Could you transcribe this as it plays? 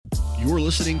You're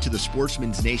listening to the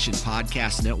Sportsman's Nation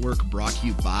Podcast Network, brought to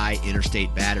you by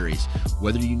Interstate Batteries.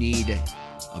 Whether you need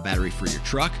a battery for your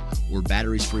truck or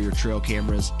batteries for your trail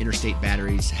cameras, Interstate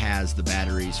Batteries has the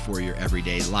batteries for your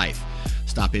everyday life.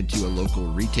 Stop into a local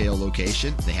retail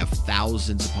location. They have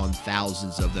thousands upon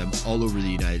thousands of them all over the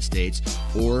United States,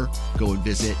 or go and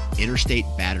visit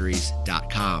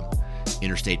interstatebatteries.com.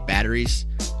 Interstate Batteries,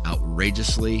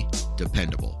 outrageously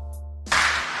dependable.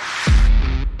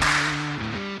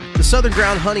 The Southern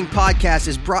Ground Hunting Podcast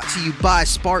is brought to you by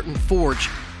Spartan Forge.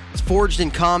 It's forged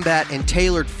in combat and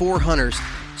tailored for hunters.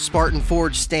 Spartan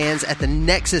Forge stands at the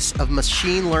nexus of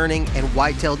machine learning and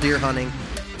whitetail deer hunting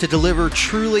to deliver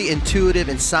truly intuitive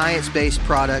and science-based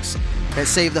products that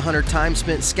save the hunter time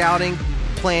spent scouting,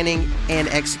 planning, and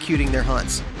executing their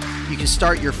hunts. You can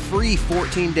start your free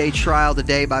 14-day trial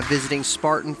today by visiting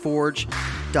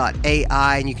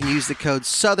SpartanForge.ai, and you can use the code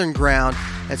SouthernGround.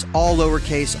 That's all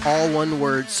lowercase, all one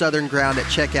word, Southern Ground at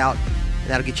checkout, and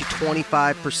that'll get you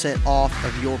 25% off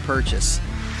of your purchase.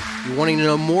 You're wanting to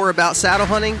know more about saddle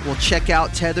hunting? Well, check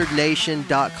out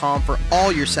tetherednation.com for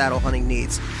all your saddle hunting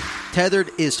needs.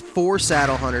 Tethered is for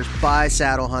saddle hunters by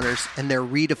saddle hunters, and they're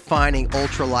redefining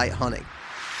ultralight hunting.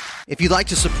 If you'd like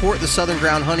to support the Southern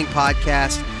Ground Hunting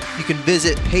Podcast, you can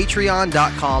visit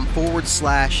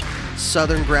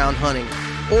patreon.com/Southern Ground Hunting,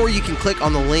 or you can click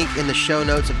on the link in the show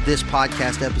notes of this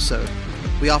podcast episode.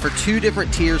 We offer 2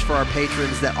 different tiers for our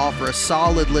patrons that offer a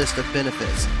solid list of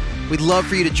benefits. We'd love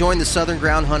for you to join the Southern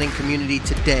Ground Hunting community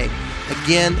today.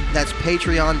 Again, that's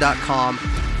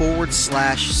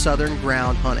patreon.com/Southern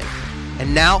Ground Hunting.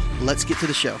 And now, let's get to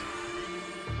the show.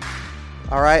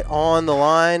 All right, on the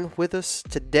line with us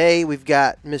today, we've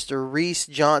got Mr. Reese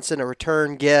Johnson, a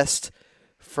return guest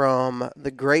from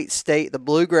the great state, the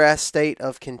bluegrass state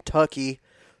of Kentucky.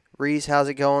 Reese, how's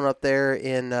it going up there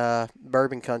in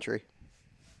Bourbon Country?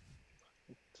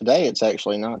 Today, it's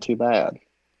actually not too bad.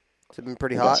 It's been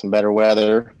pretty We've hot. got some better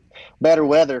weather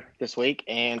this week,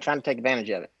 and trying to take advantage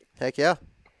of it. Heck yeah.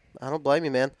 I don't blame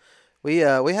you, man. We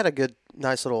had a good,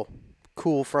 nice little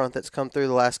cool front that's come through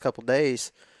the last couple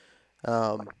days.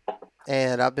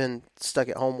 And I've been stuck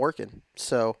at home working.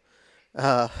 So,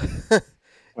 Well,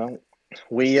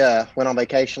 we went on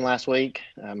vacation last week,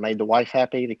 made the wife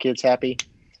happy, the kids happy.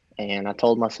 And I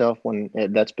told myself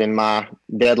that's been my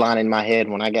deadline in my head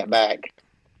when I got back,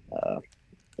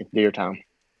 it's deer time.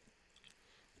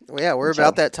 Well, yeah, we're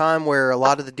about that time where a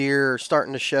lot of the deer are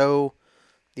starting to show,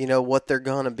 what they're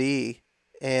going to be,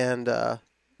 and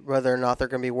whether or not they're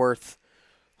going to be worth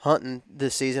hunting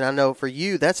this season. I know for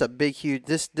you, that's a big, huge.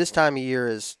 This time of year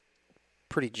is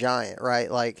pretty giant, right?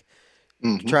 Like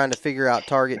trying to figure out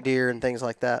target deer and things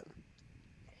like that.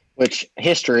 Which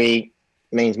history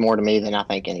means more to me than I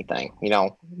think anything.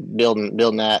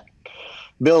 Building that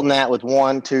with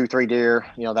 1, 2, 3 deer,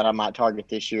 that I might target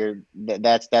this year.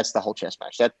 That's the whole chess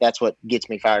match. That's what gets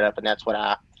me fired up, and that's what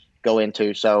I go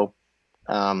into. So,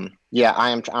 I'm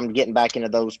getting back into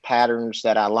those patterns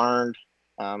that I learned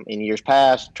in years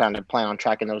past, trying to plan on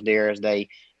tracking those deer as they,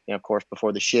 of course,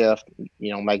 before the shift,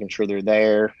 making sure they're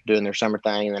there, doing their summer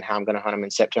thing, and then how I'm going to hunt them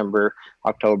in September,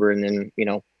 October, and then,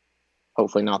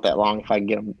 hopefully not that long if I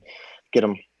can get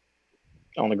them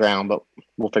on the ground, but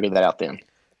we'll figure that out then.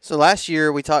 So last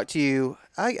year we talked to you,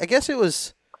 I guess it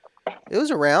was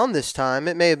around this time.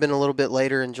 It may have been a little bit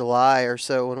later in July or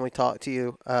so when we talked to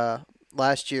you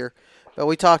last year, but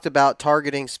we talked about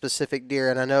targeting specific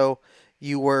deer, and I know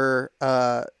you were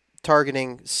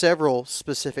targeting several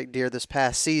specific deer this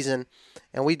past season,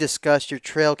 and we discussed your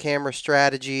trail camera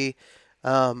strategy.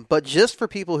 But just for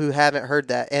people who haven't heard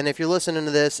that, and if you're listening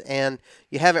to this and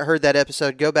you haven't heard that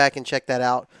episode, go back and check that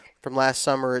out from last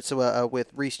summer. It's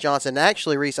with Reese Johnson.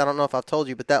 Actually, Reese, I don't know if I've told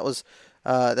you, but that's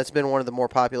been one of the more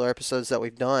popular episodes that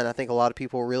we've done. I think a lot of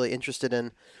people are really interested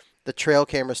in the trail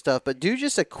camera stuff. But do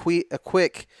just a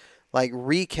quick like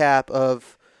recap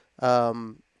of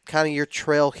kind of your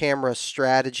trail camera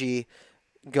strategy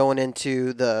going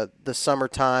into the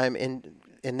summertime and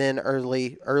then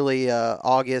early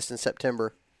August and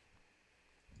September.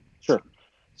 Sure.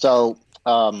 So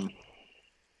I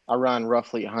run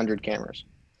roughly 100 cameras.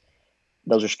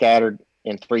 Those are scattered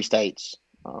in 3 states.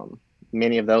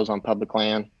 Many of those on public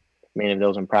land, many of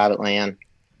those on private land.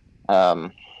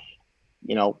 I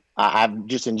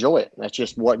just enjoy it. That's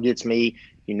just what gets me.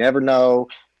 You never know.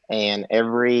 And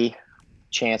every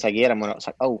chance I get, I'm going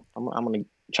to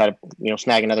try to,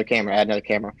 snag another camera, add another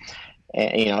camera.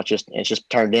 And, it's just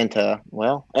turned into,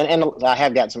 and I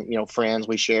have got some, friends,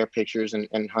 we share pictures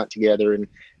and hunt together and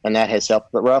that has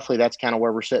helped. But roughly that's kind of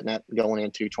where we're sitting at going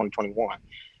into 2021.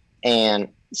 And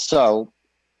so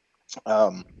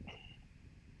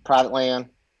private land,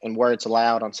 and where it's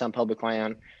allowed on some public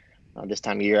land. This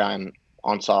time of year, I'm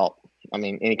on salt. I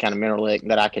mean, any kind of mineral lick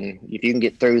that I can, if you can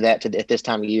get through that at this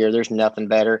time of year, there's nothing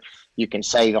better. You can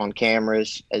save on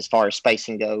cameras as far as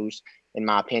spacing goes, in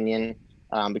my opinion,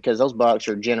 because those bucks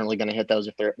are generally going to hit those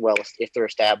if they're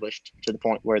established to the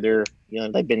point where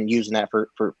they've been using that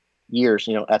for years.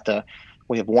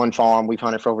 We have one farm we've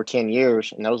hunted for over 10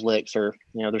 years, and those licks are,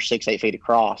 they're 6-8 feet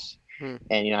across.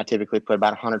 And, I typically put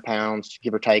about 100 pounds,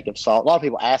 give or take, of salt. A lot of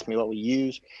people ask me what we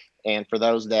use. And for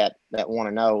those that want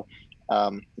to know,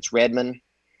 it's Redmond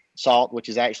salt, which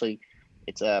is actually,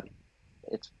 it's a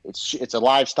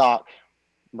livestock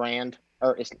brand,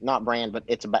 or it's not brand, but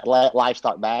it's a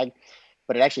livestock bag,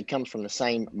 but it actually comes from the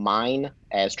same mine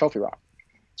as Trophy Rock.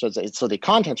 So so the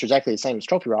contents are exactly the same as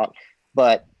Trophy Rock,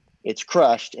 but it's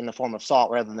crushed in the form of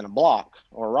salt rather than a block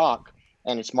or a rock,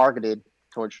 and it's marketed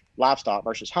towards livestock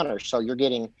versus hunters. So you're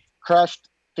getting crushed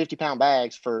 50-pound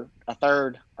bags for a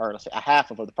third, or let's say a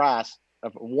half of the price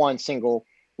of one single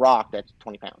rock that's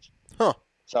 20 pounds. Huh.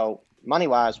 So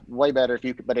money-wise, way better if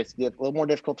you could, but it's a little more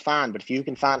difficult to find. But if you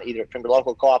can find either from your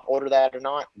local co-op, order that or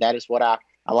not, that is what I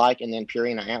like. And then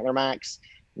Purina Antler Max,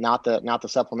 not the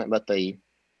supplement, but the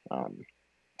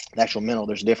actual mineral,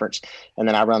 there's a difference. And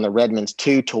then I run the Redmond's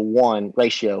 2-to-1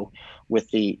 ratio with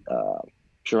the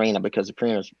Purina, because the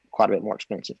Purina is quite a bit more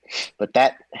expensive. But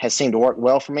that has seemed to work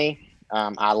well for me.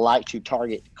 I like to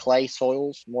target clay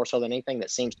soils more so than anything.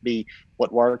 That seems to be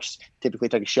what works. Typically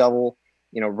take a shovel,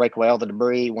 rake away all the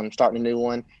debris when I'm starting a new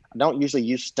one. I don't usually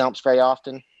use stumps very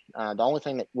often. The only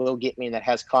thing that will get me, that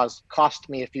has cost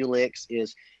me a few licks,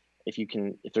 is if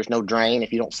there's no drain,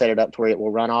 if you don't set it up to where it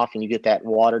will run off and you get that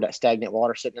stagnant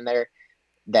water sitting in there,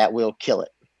 that will kill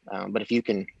it. But if you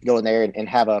can go in there and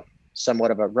have a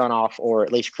somewhat of a runoff, or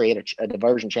at least create a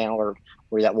diversion channel or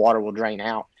where that water will drain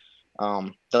out,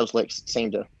 those licks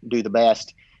seem to do the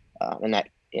best. And that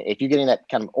if you're getting that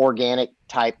kind of organic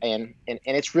type, and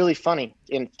it's really funny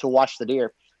to watch the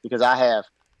deer, because I have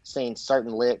seen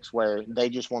certain licks where they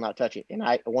just will not touch it. And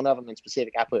one of them in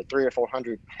specific, I put 300 or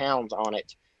 400 pounds on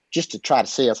it just to try to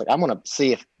see. I was like, I'm going to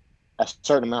see if a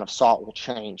certain amount of salt will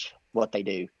change what they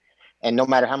do. And no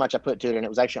matter how much I put to it, and it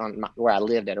was actually on where I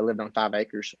lived on 5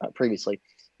 acres previously,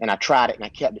 and I tried it and I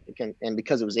kept it, and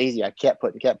because it was easy, I kept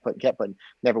putting,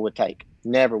 never would take.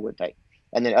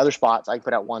 And then other spots, I can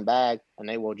put out one bag and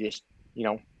they will just,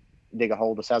 dig a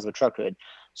hole the size of a truck hood.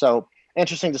 So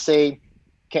interesting to see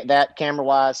that camera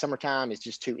wise. Summertime is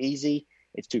just too easy.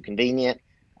 It's too convenient.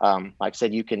 Like I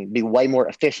said, you can be way more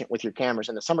efficient with your cameras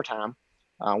in the summertime,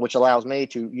 which allows me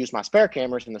to use my spare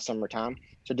cameras in the summertime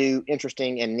to do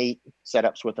interesting and neat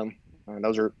setups with them.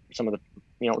 Those are some of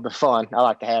the fun I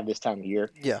like to have this time of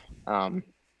year. Yeah.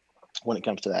 When it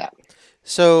comes to that.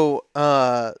 So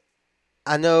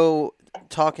I know,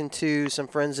 talking to some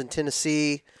friends in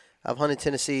Tennessee, I've hunted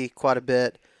Tennessee quite a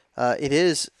bit. It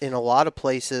is in a lot of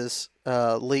places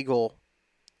legal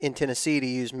in Tennessee to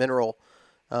use mineral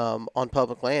on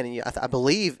public land, and I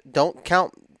believe, don't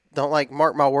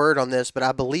mark my word on this, but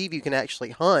I believe you can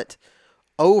actually hunt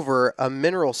over a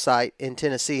mineral site in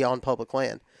Tennessee on public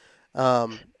land.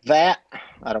 That,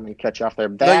 I don't mean to cut you off there.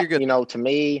 That, no, you're good.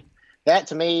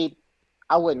 To me,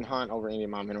 I wouldn't hunt over any of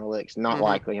my mineral licks. Not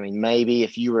likely. I mean, maybe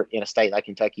if you were in a state like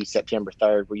Kentucky, September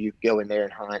 3rd, where you go in there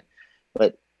and hunt.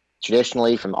 But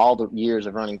traditionally, from all the years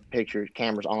of running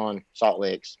cameras on salt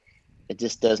licks, it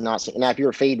just does not seem. Now, if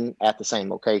you're feeding at the same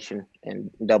location and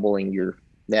doubling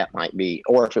that might be,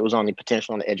 or if it was on the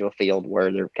edge of a field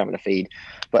where they're coming to feed.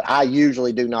 But I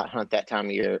usually do not hunt that time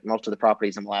of year. Most of the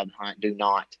properties I'm allowed to hunt do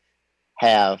not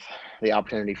have the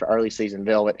opportunity for early season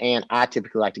velvet, and I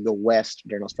typically like to go west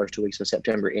during those first 2 weeks of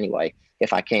September anyway,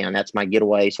 if I can. That's my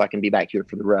getaway, so I can be back here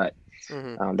for the rut.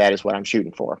 That is what I'm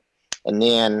shooting for. And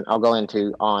then I'll go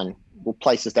into on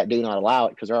places that do not allow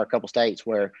it, because there are a couple states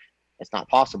where it's not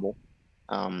possible.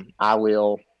 I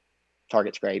will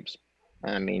target scrapes.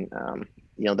 I mean,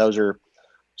 those are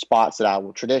spots that I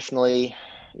will traditionally,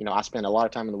 I spend a lot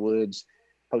of time in the woods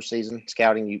postseason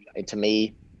scouting. To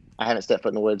me, I haven't stepped foot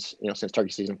in the woods, since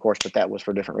turkey season, of course, but that was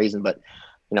for a different reason. But,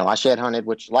 I shed hunted,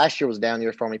 which last year was down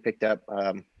year for me, picked up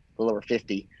a little over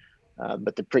 50.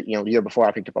 But the year before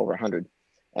I picked up over 100.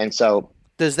 And so,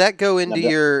 does that go into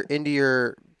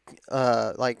your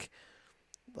like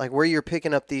where you're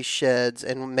picking up these sheds,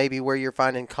 and maybe where you're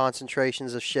finding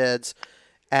concentrations of sheds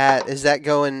at? Is that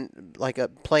going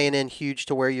playing in huge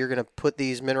to where you're going to put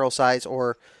these mineral sites,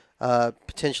 or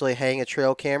potentially hang a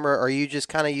trail camera? Or are you just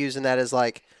kind of using that as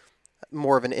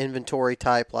more of an inventory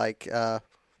type,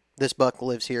 this buck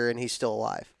lives here and he's still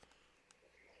alive?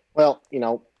 Well,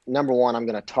 number one, I'm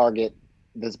going to target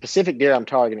the specific deer I'm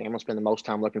targeting. I'm going to spend the most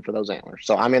time looking for those antlers.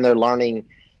 So I'm in there learning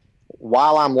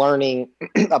while I'm learning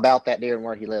about that deer and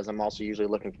where he lives, I'm also usually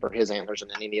looking for his antlers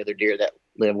and then any other deer that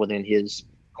live within his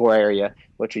core area,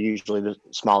 which are usually the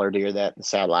smaller deer, that the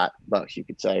satellite bucks, you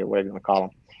could say, or whatever you want to call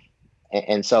them.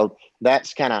 And so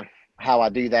that's kind of how I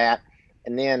do that.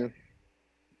 And then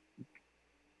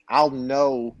I'll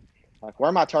know like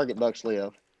where my target bucks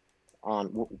live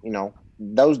on,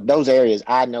 those areas.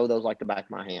 I know those like the back of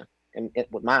my hand. And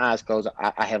with my eyes closed,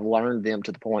 I have learned them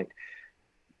to the point,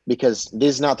 because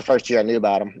this is not the first year I knew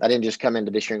about them. I didn't just come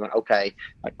into this year and go, okay,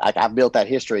 I've built that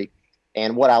history.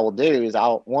 And what I will do is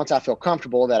once I feel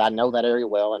comfortable that I know that area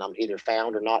well and I'm either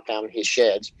found or not found in his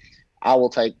sheds, I will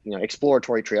take,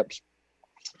 exploratory trips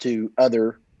to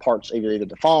other parts, either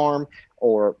the farm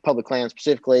or public land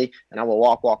specifically. And I will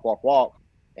walk.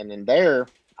 And then there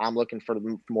I'm looking for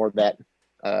more of that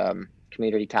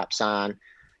community type sign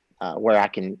where I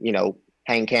can,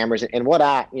 hang cameras. And what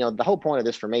the whole point of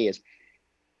this for me is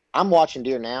I'm watching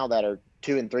deer now that are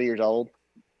 2 and 3 years old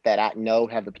that I know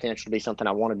have the potential to be something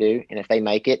I want to do. And if they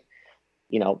make it,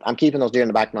 I'm keeping those deer in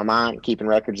the back of my mind, keeping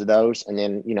records of those. And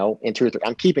then, in 2 or 3,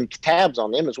 I'm keeping tabs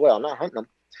on them as well. I'm not hunting them,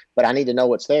 but I need to know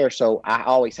what's there. So I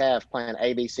always have plan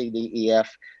A, B, C, D, E,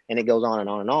 F, and it goes on and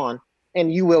on and on.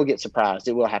 And you will get surprised.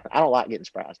 It will happen. I don't like getting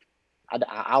surprised.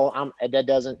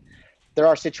 There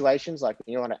are situations like,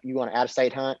 you want to out of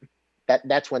state hunt,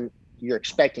 that's when you're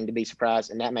expecting to be surprised,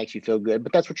 and that makes you feel good,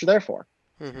 but that's what you're there for.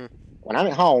 Mm-hmm. When I'm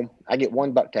at home, I get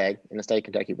one buck tag in the state of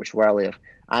Kentucky, which is where I live.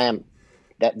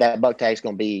 That buck tag is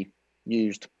going to be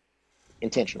used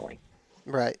intentionally.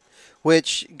 Right.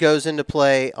 Which goes into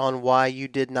play on why you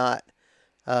did not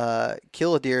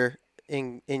kill a deer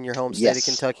in your home state of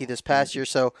Kentucky this past year.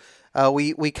 So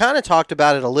we kind of talked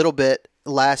about it a little bit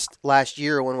last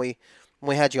year when we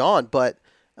had you on, but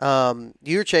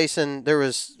you were chasing, there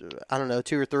was,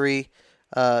 2 or 3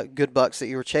 good bucks that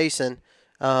you were chasing.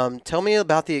 Tell me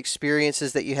about the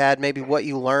experiences that you had, maybe what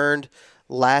you learned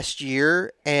last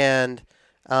year, and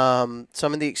some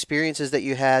of the experiences that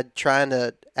you had trying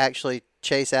to actually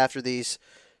chase after these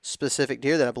specific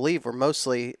deer that I believe were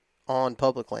mostly on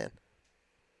public land.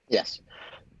 Yes.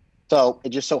 So it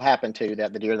just so happened too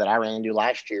that the deer that I ran into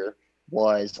last year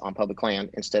was on public land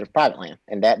instead of private land,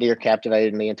 and that deer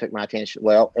captivated me and took my attention.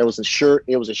 Well, it was a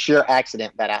sheer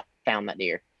accident that I found that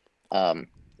deer.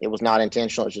 It was not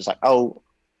intentional. It's just like, oh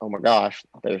my gosh,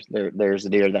 there's the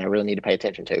deer that I really need to pay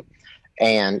attention to.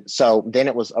 And so then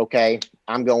it was, okay,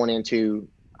 I'm going into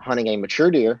hunting a mature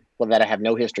deer that I have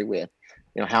no history with.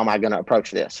 How am I going to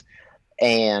approach this?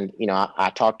 And,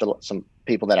 I talked to some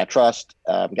people that I trust,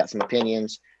 got some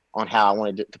opinions on how I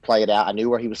wanted to play it out. I knew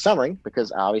where he was summering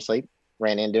because I obviously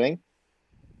ran into him,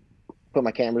 put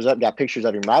my cameras up, got pictures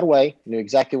of him right away, knew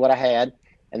exactly what I had,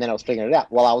 and then I was figuring it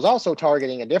out. Well, I was also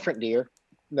targeting a different deer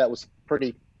that was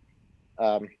pretty,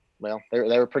 they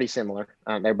were pretty similar.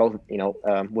 They're both,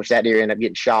 which that deer ended up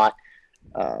getting shot.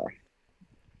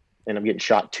 Ended up getting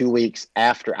shot 2 weeks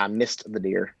after I missed the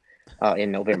deer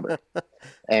in November.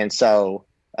 And so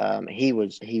he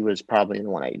was probably in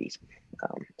the 180s.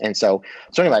 And so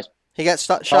anyways, he got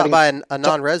shot by a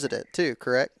non-resident too,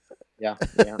 correct? Yeah.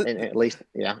 And at least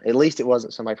it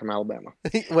wasn't somebody from Alabama.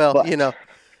 Well, but,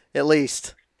 at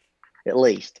least.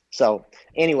 So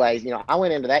anyways, I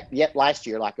went into that last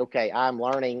year, like, okay, I'm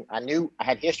learning. I knew I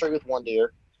had history with one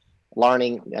deer,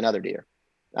 learning another deer.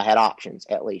 I had options,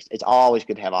 at least. It's always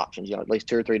good to have options, at least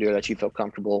 2 or 3 deer that you feel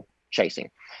comfortable chasing.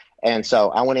 And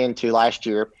so I went into last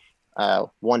year,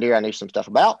 one deer I knew some stuff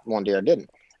about, one deer I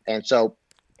didn't. And so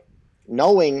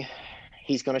knowing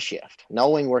he's going to shift,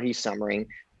 knowing where he's summering,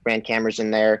 ran cameras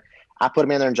in there. I put them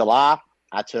in there in July.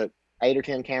 I took 8 or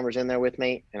 10 cameras in there with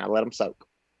me, and I let them soak.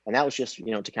 And that was just,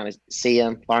 to kind of see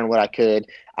them, learn what I could.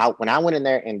 When I went in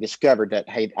there and discovered that,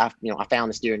 hey, I found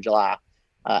this deer in July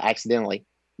accidentally,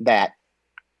 that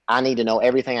I need to know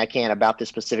everything I can about this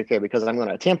specific area, because I'm going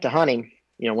to attempt to hunt him,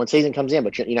 when season comes in.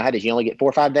 But how it is, you only get 4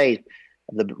 or 5 days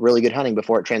of the really good hunting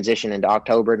before it transitions into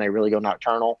October and they really go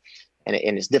nocturnal. And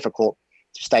it's difficult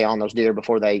to stay on those deer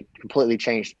before they completely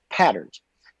change patterns.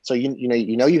 So,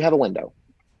 you have a window.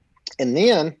 And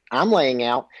then I'm laying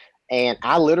out, and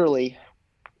I literally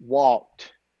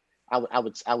walked.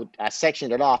 I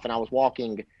sectioned it off, and I was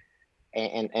walking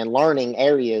and learning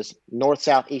areas north,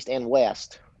 south, east, and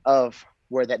west of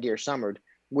where that deer summered,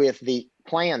 with the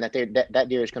plan that that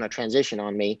deer is going to transition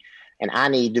on me, and I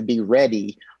need to be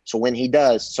ready. So when he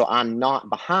does, so I'm not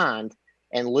behind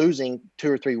and losing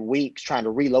 2 or 3 weeks trying to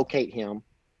relocate him.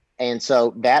 And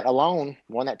so that alone,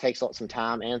 one, that takes some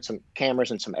time and some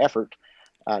cameras and some effort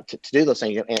to do those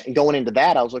things. And going into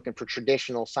that, I was looking for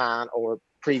traditional sign or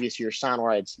previous year sign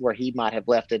where he might have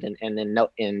left it, and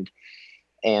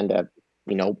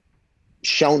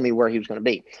shown me where he was going to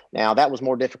be. Now, that was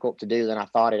more difficult to do than I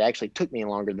thought. It actually took me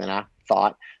longer than I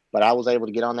thought, but I was able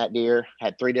to get on that deer,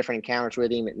 had 3 different encounters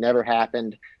with him. It never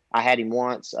happened. I had him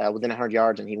once within 100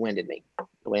 yards, and he winded me.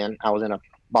 When I was in a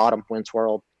bottom wind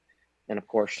swirl, and of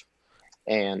course,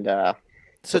 and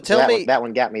so tell me, that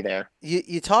one got me there.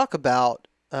 You talk about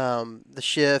the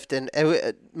shift, and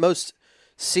most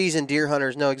seasoned deer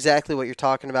hunters know exactly what you're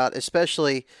talking about,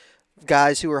 especially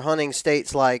guys who are hunting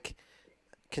states like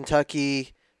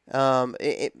Kentucky.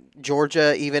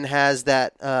 Georgia even has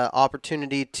that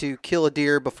opportunity to kill a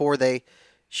deer before they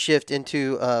shift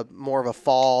into more of a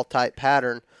fall type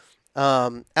pattern.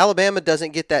 Alabama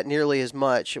doesn't get that nearly as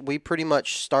much. We pretty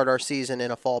much start our season in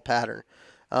a fall pattern.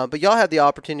 But y'all have the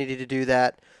opportunity to do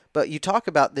that. But you talk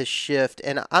about this shift,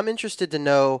 and I'm interested to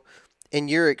know, in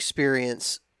your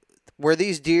experience, where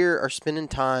these deer are spending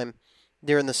time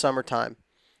during the summertime.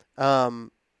 How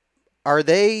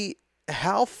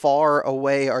far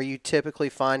away are you typically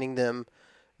finding them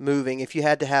moving? If you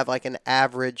had to have like an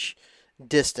average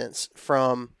distance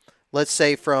from, let's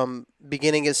say, from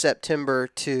beginning of September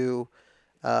to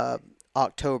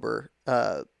October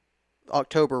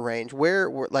range, where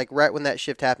like right when that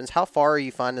shift happens, how far are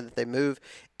you finding that they move,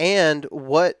 and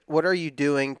what are you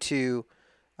doing to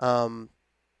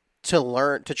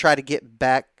learn to try to get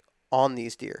back on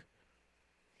these deer?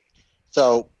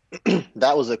 So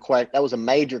that was a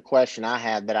major question I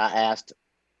had that I asked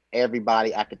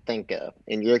everybody I could think of.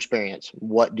 In your experience,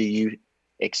 what do you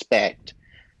expect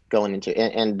going into?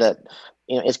 And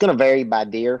it's going to vary by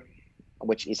deer,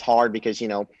 which is hard because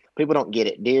people don't get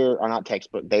it. Deer are not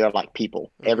textbook. They are like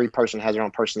people. Mm-hmm. Every person has their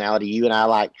own personality. You and I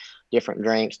like different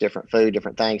drinks, different food,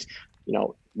 different things.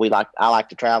 I like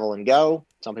to travel and go.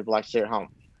 Some people like to sit at home.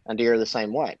 And deer are the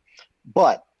same way.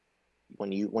 But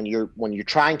when you're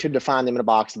trying to define them in a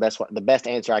box, the best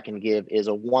answer I can give is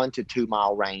a 1 to 2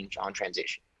 mile range on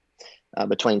transition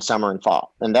between summer and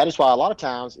fall. And that is why a lot of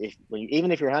times,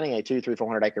 even if you're hunting a 200, 300,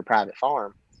 400 acre private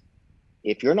farm,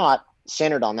 if you're not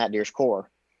centered on that deer's core,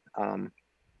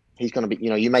 he's going to be,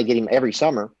 you may get him every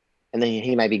summer, and then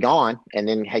he may be gone. And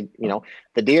then,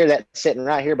 the deer that's sitting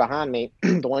right here behind me,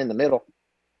 the one in the middle,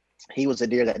 he was a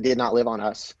deer that did not live on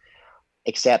us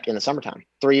except in the summertime.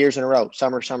 3 years in a row,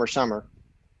 summer,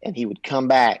 and he would come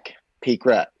back peak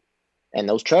rut. And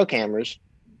those trail cameras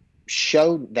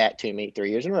showed that to me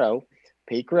 3 years in a row,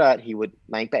 peak rut. He would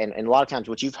make that, and a lot of times,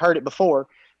 which you've heard it before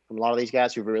from a lot of these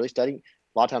guys who've really studied,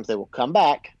 a lot of times they will come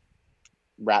back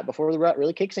right before the rut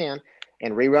really kicks in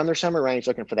and rerun their summer range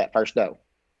looking for that first doe.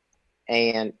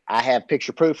 And I have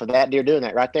picture proof of that deer doing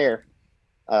that right there.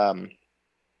 And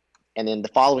then the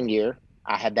following year,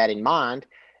 I had that in mind.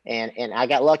 And I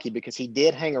got lucky because he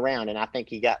did hang around, and I think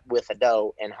he got with a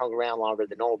doe and hung around longer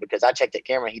than normal because I checked that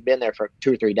camera. He'd been there for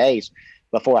 2 or 3 days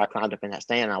before I climbed up in that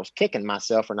stand. And I was kicking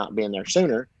myself for not being there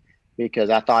sooner because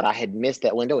I thought I had missed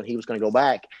that window and he was going to go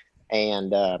back.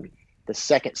 And the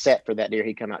second set for that deer,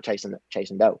 he come out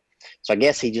chasing doe. So I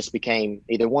guess he just became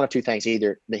either one of two things: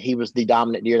 either that he was the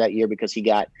dominant deer that year because he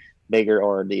got bigger,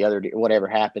 or the other deer, whatever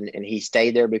happened, and he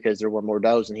stayed there because there were more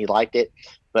does and he liked it.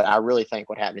 But I really think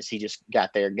what happened is he just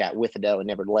got with the doe and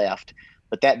never left.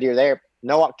 But that deer there,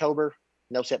 no October,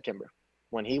 no September.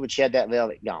 When he would shed that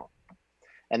velvet, gone.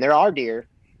 And there are deer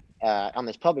on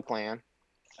this public land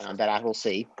that I will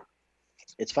see.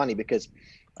 It's funny because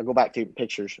I go back through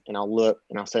pictures and I'll look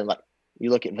and I'll say, like, you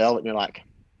look at velvet and you're like,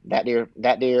 that deer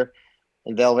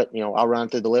and velvet, I'll run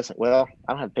through the list. Well,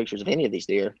 I don't have pictures of any of these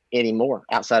deer anymore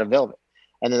outside of velvet.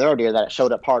 And then there are deer that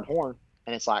showed up hard horn,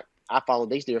 and it's like, I followed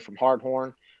these deer from hard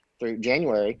horn through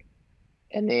January,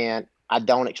 and then I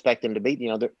don't expect them to be,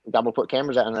 I'm going to put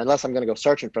cameras out unless I'm going to go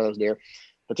searching for those deer.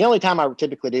 But the only time I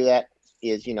typically do that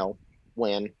is,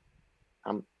 when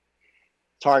I'm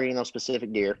targeting those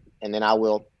specific deer. And then I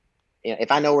will,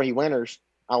 if I know where he winters,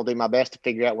 I'll do my best to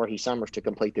figure out where he summers to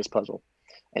complete this puzzle.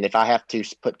 And if I have to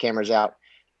put cameras out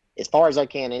as far as I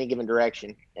can, any given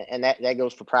direction, and that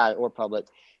goes for private or public,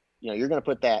 you're going to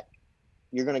put that,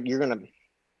 you're going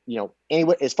to,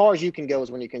 anyway, as far as you can go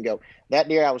is when you can go. That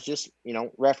deer I was just,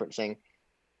 referencing,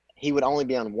 he would only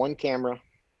be on one camera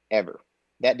ever.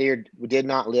 That deer did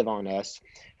not live on us.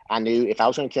 I knew if I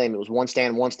was going to kill him, it was one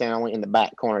stand only in the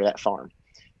back corner of that farm.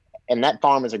 And that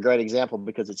farm is a great example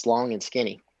because it's long and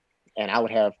skinny. And I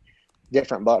would have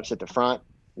different bucks at the front,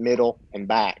 middle, and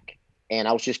back. And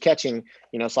I was just catching,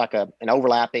 it's like an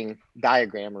overlapping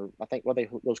diagram, or I think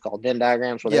those called Venn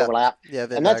diagrams where they overlap. Yeah,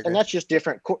 and that's just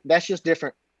different. That's just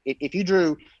different. If you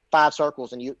drew 5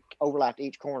 circles and you overlapped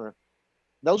each corner,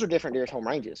 those are different deer's home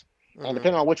ranges. Mm-hmm. And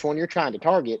depending on which one you're trying to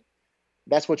target,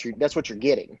 that's what you're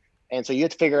getting. And so you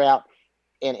have to figure out,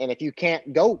 and if you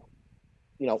can't go,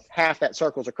 half that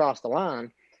circle's across the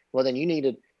line, well, then you need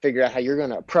to figure out how you're going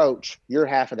to approach your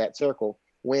half of that circle,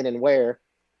 when and where,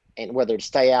 and whether to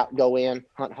stay out, go in,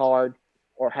 hunt hard,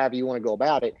 or however you want to go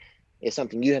about it is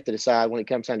something you have to decide when it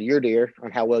comes down to your deer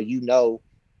on how well you know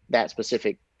that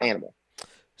specific animal.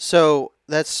 So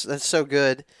that's so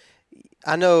good.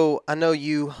 I know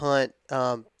you hunt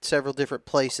several different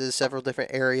places, several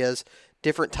different areas,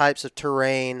 different types of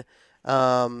terrain.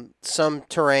 Some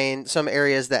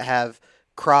areas that have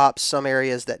crops, some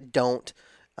areas that don't.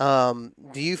 Do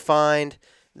you find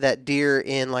that deer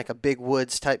in like a big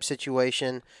woods type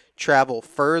situation travel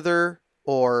further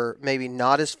or maybe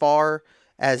not as far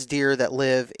as deer that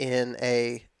live in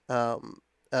a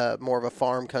more of a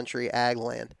farm country ag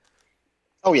land?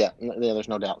 Oh yeah, there's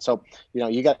no doubt. So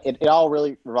you got it. It all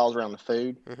really revolves around the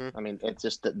food. Mm-hmm. I mean, it's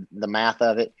just the math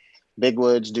of it. Big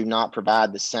woods do not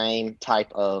provide the same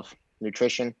type of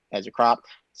nutrition as a crop.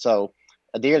 So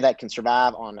a deer that can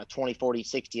survive on a 20, 40,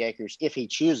 60 acres, if he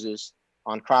chooses,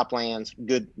 on croplands,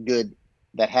 good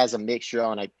that has a mixture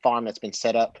on a farm that's been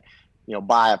set up,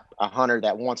 by a hunter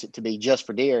that wants it to be just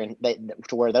for deer, and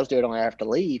to where those deer don't have to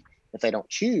leave if they don't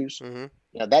choose.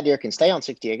 Mm-hmm. That deer can stay on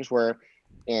 60 acres, where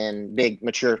in big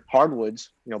mature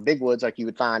hardwoods, big woods like you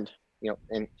would find,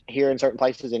 in here in certain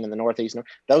places and in the Northeast,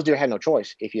 those deer have no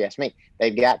choice. If you ask me,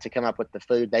 they've got to come up with the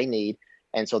food they need.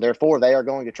 And so therefore they are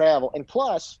going to travel. And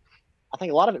plus, I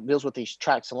think a lot of it deals with these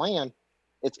tracts of land.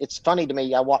 It's funny to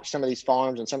me. I watch some of these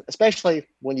farms and especially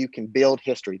when you can build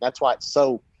history. That's why it's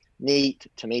so neat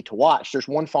to me to watch. There's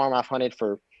one farm I've hunted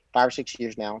for 5 or 6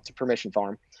 years now. It's a permission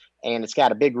farm, and it's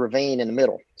got a big ravine in the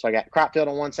middle. So I got crop field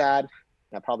on one side,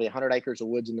 probably 100 acres of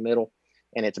woods in the middle,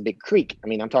 and it's a big creek. I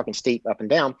mean, I'm talking steep up and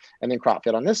down, and then crop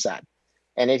field on this side.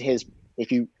 And it has,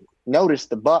 if you notice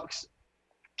the bucks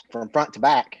from front to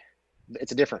back,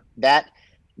 it's a different. That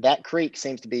creek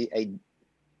seems to be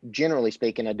generally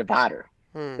speaking, a divider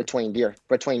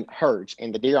between herds,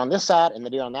 and the deer on this side and the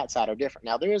deer on that side are different.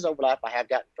 Now there is overlap. I have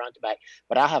got front to back,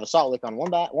 but I have a salt lick on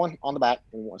one on the back,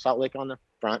 and one salt lick on the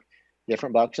front.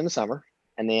 Different bucks in the summer.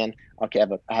 And then, I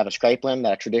have a scrape limb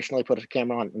that I traditionally put a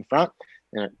camera on in front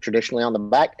and traditionally on the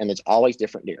back, and it's always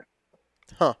different deer.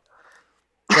 Huh.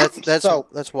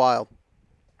 That's wild.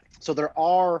 So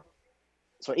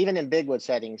even in big wood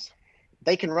settings,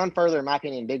 they can run further, in my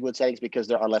opinion, in big wood settings because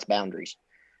there are less boundaries.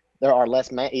 There are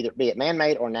less, either be it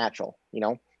man-made or natural.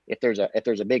 If there's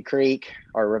a big creek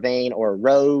or a ravine or a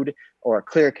road or a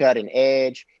clear cut, an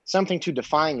edge, something to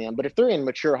define them. But if they're in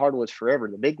mature hardwoods forever,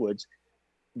 the big woods,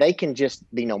 they can just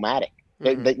be nomadic.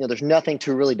 Mm-hmm. There's nothing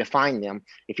to really define them.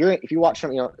 If you watch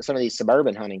some of these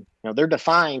suburban hunting, they're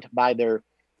defined by their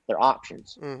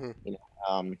options.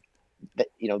 Mm-hmm.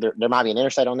 There might be an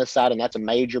interstate on this side, and that's a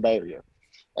major barrier,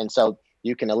 and so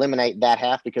you can eliminate that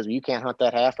half because you can't hunt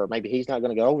that half, or maybe he's not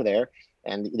going to go over there,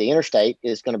 and the interstate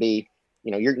is going to be,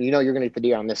 you're going to get the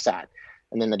deer on this side,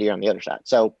 and then the deer on the other side.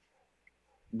 So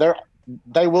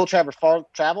they will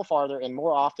travel farther and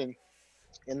more often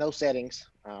in those settings,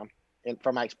 and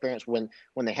from my experience, when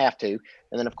they have to.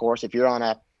 And then of course, if you're on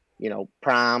a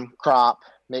prime crop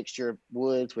mixture of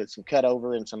woods with some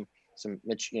cutover and some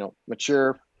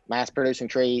mature mass producing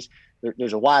trees,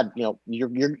 there's a wide,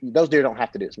 those deer don't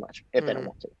have to do as much if they don't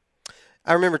want to.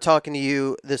 I remember talking to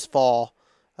you this fall,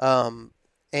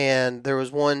 and there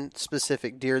was one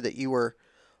specific deer that you were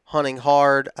hunting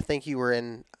hard. I think you were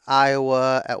in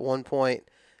Iowa at one point,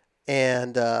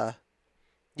 and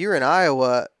you were in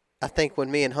Iowa, I think,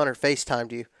 when me and Hunter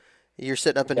FaceTimed you. You're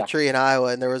sitting up in a tree in Iowa,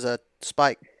 and there was a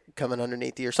spike coming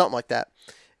underneath you or something like that.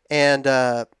 And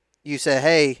you said,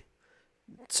 hey,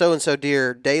 so-and-so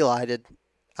deer daylighted.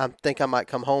 I think I might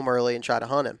come home early and try to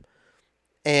hunt him.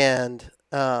 And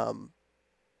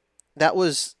that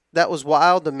was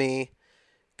wild to me,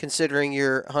 considering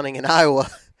you're hunting in Iowa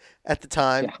at the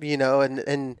time,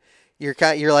 and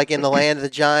you're like in the land of the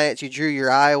giants. You drew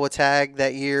your Iowa tag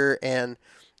that year, and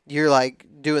you're like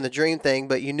doing the dream thing,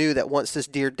 but you knew that once this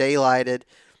deer daylighted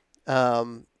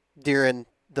during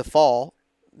the fall,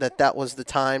 that was the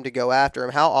time to go after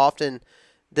him. How often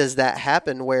does that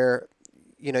happen where,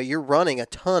 you're running a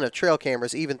ton of trail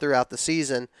cameras even throughout the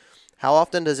season? How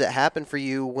often does it happen for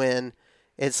you when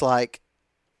it's like,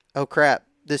 oh crap,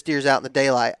 this deer's out in the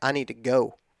daylight, I need to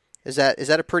go? Is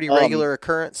that a pretty regular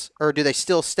occurrence, or do they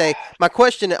still stay? My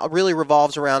question really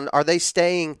revolves around: are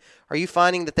you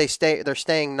finding that they're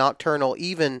staying nocturnal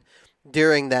even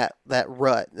during that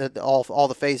rut, all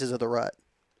the phases of the rut?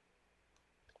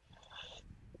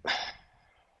 I'm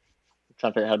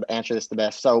trying to figure out how to answer this the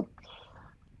best. So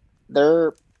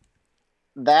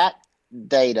that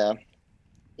data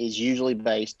is usually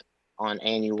based on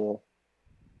annual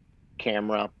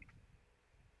camera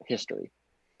history.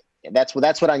 That's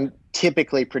what I'm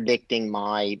typically predicting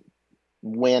my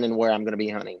when and where I'm going to be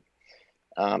hunting.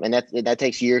 And that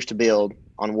takes years to build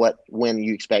on when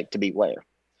you expect to be where.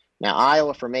 Now,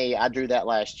 Iowa, for me, I drew that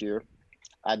last year.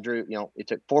 I drew, it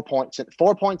took 4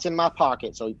 points in my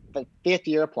pocket. So the 5th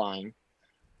year applying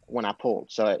when I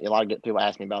pulled. So a lot of people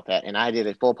ask me about that. And I did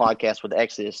a full podcast with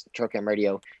Exodus Trail Cam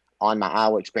Radio on my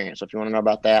Iowa experience. So if you want to know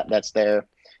about that, that's there.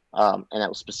 And that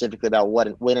was specifically about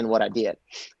when and what I did.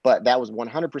 But that was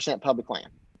 100% public land.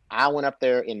 I went up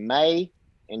there in May,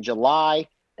 in July,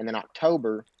 and then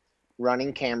October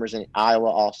running cameras in Iowa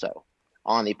also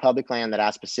on the public land that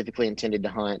I specifically intended to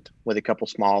hunt with a couple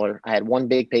smaller. I had one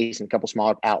big piece and a couple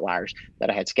smaller outliers that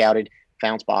I had scouted,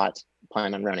 found spots,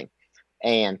 planned on running.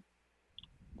 And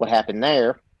what happened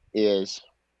there is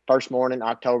first morning,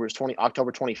 October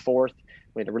 24th,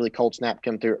 we had a really cold snap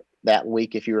come through that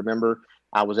week. If you remember,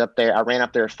 I was up there. I ran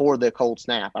up there for the cold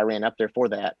snap. I ran up there for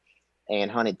that and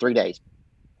hunted 3 days.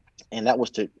 And that was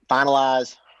to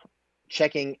finalize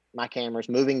checking my cameras,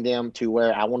 moving them to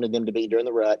where I wanted them to be during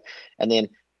the rut, and then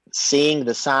seeing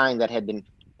the sign that had been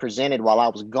presented while I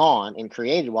was gone and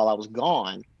created while I was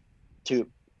gone.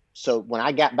 So when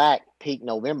I got back peak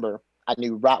November, I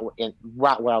knew right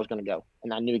where I was going to go.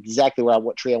 And I knew exactly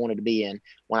what tree I wanted to be in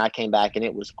when I came back, and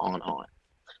it was on.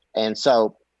 And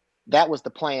so that was the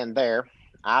plan there.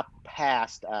 I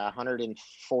passed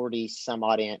 140 some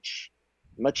odd inch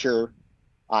mature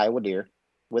Iowa deer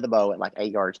with a bow at like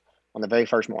 8 yards on the very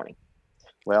first morning.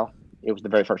 Well, it was the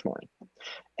very first morning,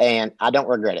 and I don't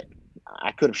regret it.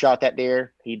 I could have shot that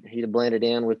deer. He'd have blended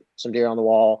in with some deer on the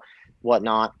wall,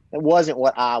 whatnot. It wasn't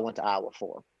what I went to Iowa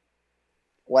for.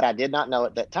 What I did not know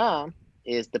at that time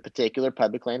is the particular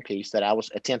public land piece that I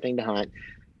was attempting to hunt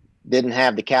didn't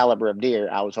have the caliber of deer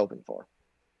I was hoping for.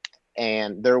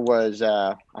 And there was,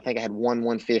 I think I had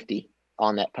 150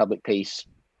 on that public piece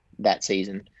that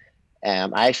season.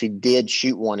 I actually did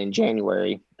shoot one in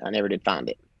January. I never did find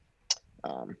it.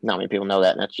 Not many people know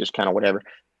that, and that's just kind of whatever.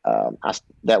 I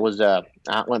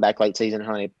went back late season,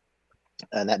 hunted,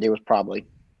 and that deer was probably,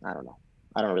 I don't know.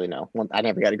 I don't really know. I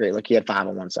never got a great look. He had 5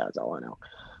 on one side, that's all I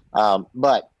know.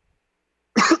 But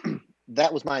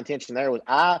that was my intention there. Was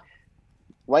I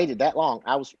waited that long.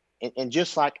 I was, and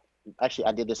just like, actually,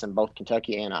 I did this in both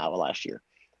Kentucky and Iowa last year.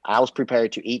 I was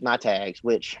prepared to eat my tags,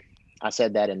 which I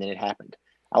said that, and then it happened.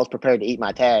 I was prepared to eat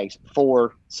my tags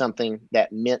for something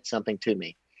that meant something to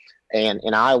me. And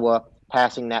in Iowa,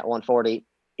 passing that 140,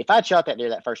 if I'd shot that deer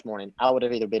that first morning, I would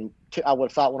have I would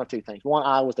have thought one of two things. One,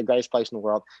 Iowa was the greatest place in the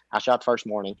world. I shot the first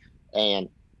morning, and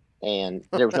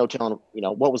there was no telling,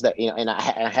 what was that, and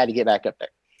I had to get back up there.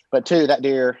 But two, that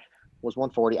deer was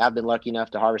 140. I've been lucky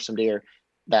enough to harvest some deer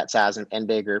that size and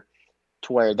bigger,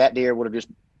 to where that deer would have just,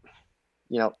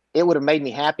 it would have made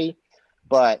me happy,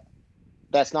 but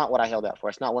that's not what I held out for.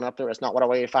 It's not went up there. It's not what I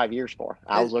waited 5 years for.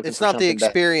 I was looking. It's not the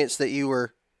experience that you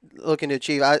were looking to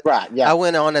achieve. Right. Yeah. I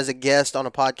went on as a guest on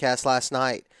a podcast last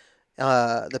night,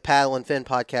 the Paddle and Fin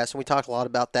podcast, and we talked a lot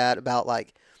about that, about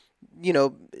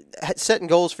setting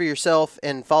goals for yourself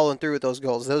and following through with those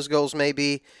goals. Those goals may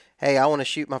be, hey, I want to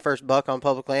shoot my first buck on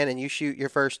public land, and you shoot your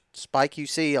first spike you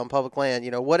see on public land.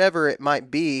 Whatever it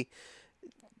might be,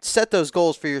 set those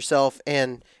goals for yourself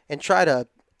and try to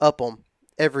up them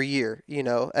every year.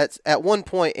 At one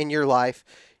point in your life,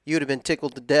 you would have been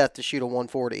tickled to death to shoot a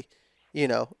 140.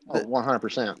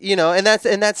 100%. And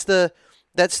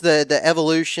that's the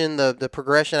evolution, the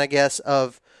progression, I guess,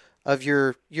 of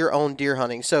your own deer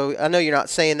hunting. So I know you're not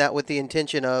saying that with the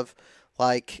intention of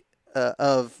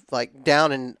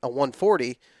down in a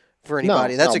 140 for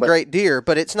anybody. That's a great deer,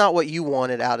 but it's not what you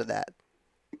wanted out of that.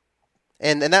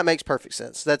 And that makes perfect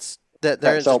sense. There's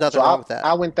nothing wrong with that.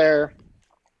 I went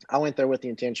there with the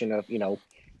intention of,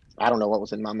 I don't know what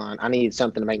was in my mind. I needed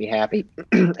something to make me happy.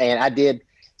 And I did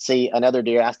see another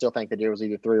deer. I still think the deer was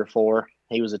either 3 or 4.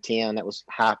 He was a 10 that was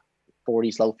high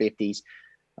 40s, low 50s.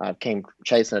 Came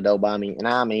chasing a doe by me, and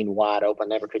I mean wide open.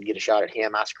 Never could get a shot at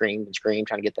him. I screamed and screamed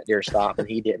trying to get that deer to stop, and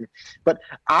he didn't. But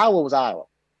Iowa was Iowa.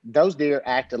 Those deer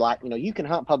acted like, you can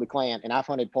hunt public land, and I've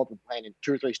hunted public land in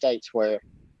 2 or 3 states where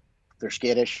they're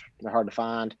skittish, they're hard to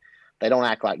find. They don't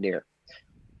act like deer.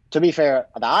 To be fair,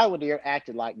 the Iowa deer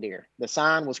acted like deer. The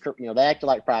sign was, they acted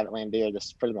like private land deer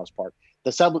for the most part.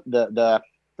 The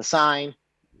sign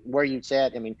where you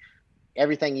said,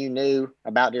 everything you knew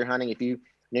about deer hunting, if you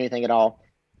knew anything at all,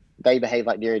 they behaved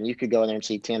like deer, and you could go in there and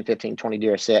see 10, 15, 20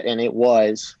 deer a set, and it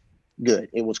was good.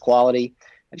 It was quality.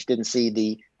 I just didn't see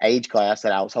the age class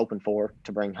that I was hoping for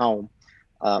to bring home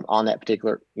on that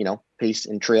particular, piece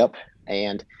and trip.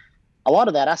 And a lot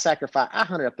of that I sacrificed. I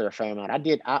hunted up there a fair amount.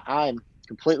 I'm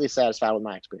completely satisfied with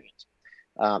my experience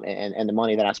and the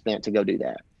money that I spent to go do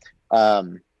that.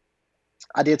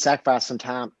 I did sacrifice some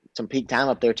peak time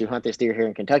up there to hunt this deer here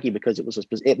in Kentucky because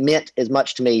it meant as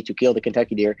much to me to kill the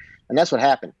Kentucky deer, and that's what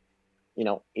happened.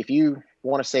 If you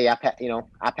want to say I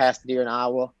passed the deer in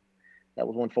Iowa, that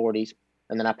was 140s,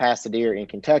 and then I passed the deer in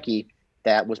Kentucky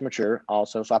that was mature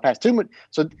also. So I passed two.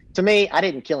 So to me, I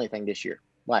didn't kill anything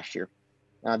last year.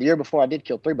 The year before I did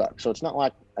kill 3 bucks, so it's not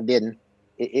like I didn't.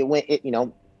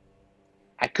 I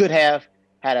could have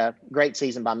had a great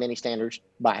season by many standards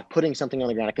by putting something on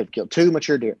the ground. I could have killed 2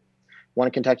 mature deer, one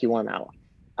in Kentucky, one in Iowa.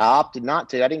 I opted not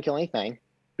to. I didn't kill anything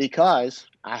because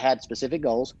I had specific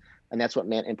goals, and that's what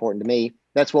meant important to me.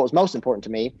 That's what was most important to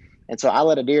me. And so I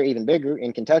let a deer even bigger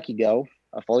in Kentucky go,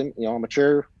 a fully, a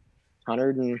mature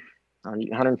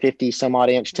 150 some odd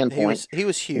inch 10 point. He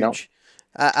was huge.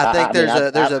 I think there's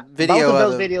a video. Both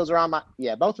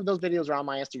of those videos are on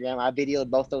my Instagram. I videoed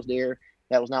both those deer.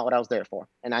 That was not what I was there for.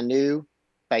 And I knew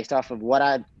based off of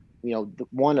what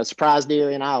one, a surprise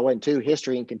deer in Iowa, and 2,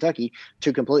 history in Kentucky,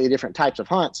 2 completely different types of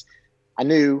hunts. I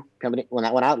knew when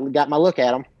I got my look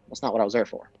at them, that's not what I was there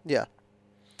for. Yeah.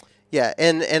 Yeah.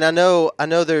 And I know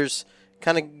there's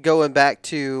kind of going back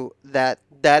to that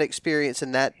experience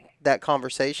and that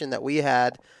conversation that we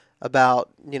had about,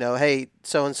 hey,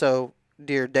 so-and-so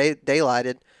deer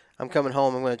daylighted, I'm coming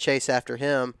home, I'm going to chase after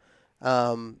him.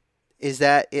 Is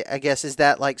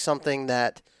that like something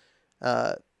that,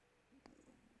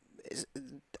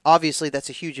 obviously that's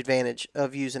a huge advantage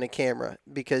of using a camera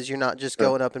because you're not just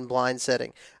going up and blind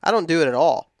setting. I don't do it at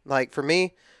all. Like for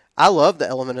me, I love the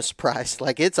element of surprise.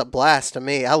 Like it's a blast to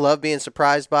me. I love being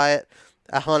surprised by it.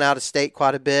 I hunt out of state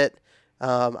quite a bit.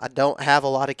 I don't have a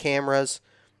lot of cameras,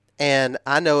 and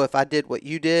I know if I did what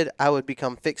you did, I would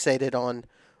become fixated on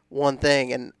one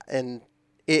thing, and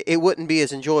it wouldn't be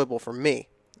as enjoyable for me.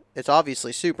 It's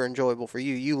obviously super enjoyable for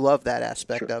you. You love that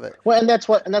aspect of it. Well, and that's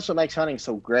what makes hunting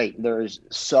so great. There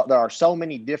are so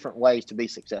many different ways to be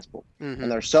successful, and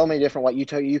there's so many different ways.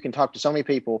 You can talk to so many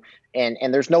people, and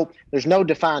there's no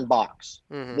defined box.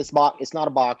 This box, it's not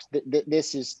a box.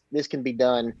 This can be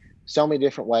done so many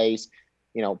different ways.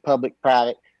 Public,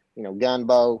 private, gun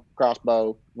bow,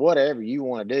 crossbow, whatever you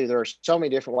want to do. There are so many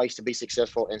different ways to be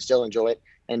successful and still enjoy it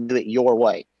and do it your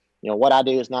way. What I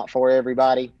do is not for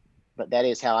everybody, but that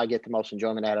is how I get the most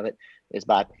enjoyment out of it, is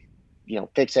by,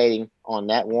 fixating on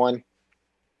that one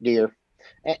deer,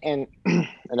 and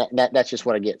that's just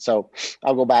what I get. So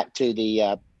I'll go back to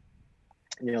the,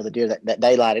 the deer that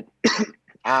daylighted.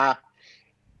 I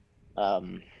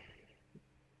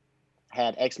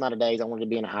had X amount of days I wanted to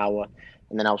be in Iowa,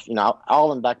 and then I was,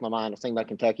 all in the back of my mind, I was thinking about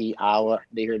Kentucky, Iowa,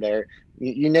 deer there.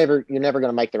 You're never going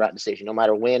to make the right decision, no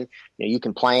matter when. You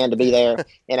can plan to be there.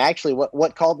 And actually,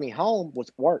 what called me home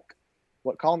was work.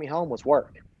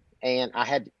 And I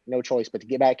had no choice but to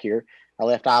get back here. I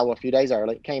left Iowa a few days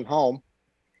early, came home.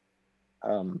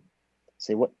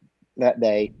 That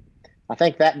day, I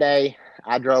think that day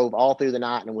I drove all through the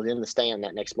night and was in the stand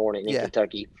that next morning in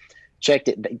Kentucky. Checked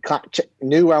it,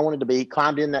 knew where I wanted to be,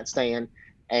 climbed in that stand,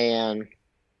 and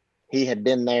he had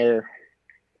been there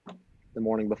the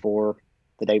morning before,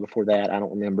 the day before that, I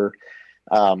don't remember.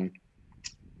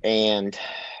 And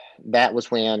that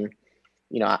was when,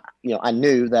 I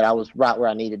knew that I was right where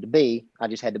I needed to be. I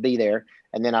just had to be there.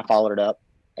 And then I followed it up,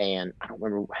 and I don't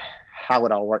remember how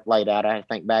it all laid out. I had to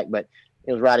think back, but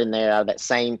it was right in there. Out of that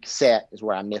same set is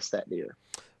where I missed that deer.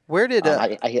 Where did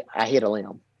I hit a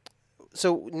limb?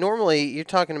 So normally you're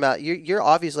talking about you're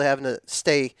obviously having to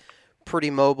stay pretty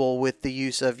mobile with the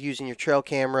use of using your trail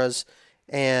cameras,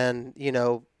 and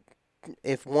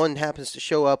if one happens to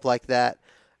show up like that,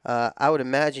 I would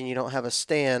imagine you don't have a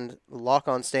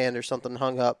lock-on stand or something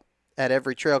hung up at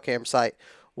every trail cam site.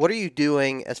 What are you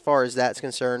doing as far as that's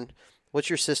concerned? What's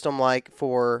your system like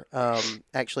for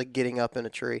actually getting up in a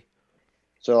tree?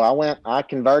 So I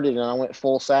converted and I went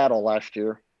full saddle last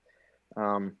year.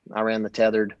 I ran the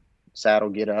tethered saddle,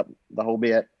 get up the whole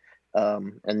bit.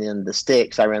 And then the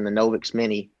sticks, I ran the Novix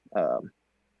Mini, the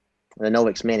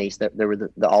Novix Minis, that there were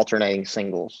the alternating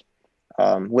singles,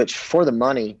 which for the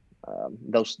money,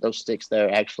 those sticks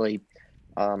there actually,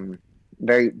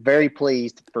 very, very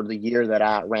pleased for the year that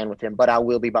I ran with him, but I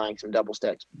will be buying some double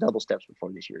steps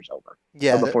before this year's over.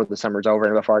 Yeah. Or before the summer's over,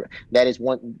 and that is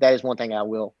one thing I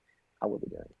will be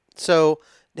doing. So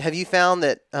have you found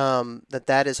that,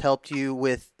 that has helped you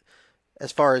with,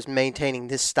 as far as maintaining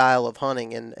this style of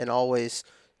hunting and always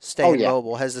staying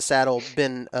mobile? Has the saddle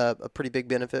been a pretty big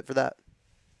benefit for that?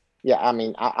 Yeah, I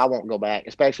mean, I won't go back,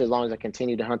 especially as long as I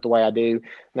continue to hunt the way I do.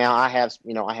 Now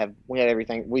we have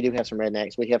everything. We do have some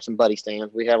rednecks. We have some buddy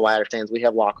stands. We have ladder stands. We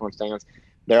have lock-on stands.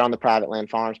 They're on the private land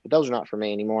farms, but those are not for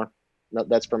me anymore. No,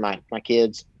 that's for my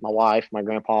kids, my wife, my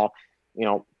grandpa.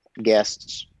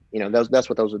 guests. That's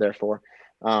what those are there for.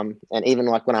 And even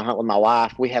like when I hunt with my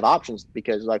wife, we have options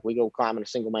because like we go climbing a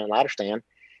single man ladder stand.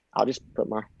 I'll just put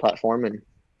my platform and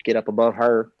get up above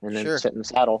her and then sit in the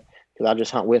saddle because I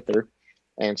just hunt with her.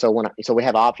 And so so we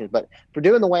have options, but for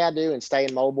doing the way I do and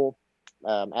staying mobile,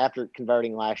 after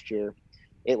converting last year,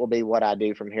 it will be what I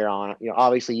do from here on.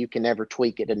 Obviously you can never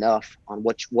tweak it enough on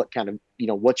what kind of,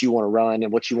 what you want to run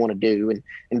and what you want to do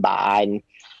and buy.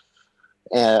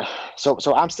 And so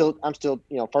I'm still,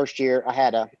 first year I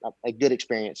had a good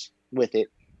experience with it.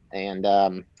 And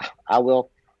I'll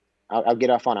get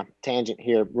off on a tangent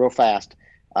here real fast.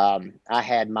 I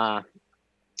had my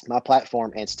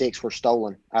platform and sticks were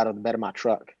stolen out of the bed of my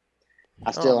truck.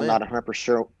 I still am not 100%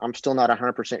 sure. I'm still not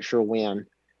 100% sure when,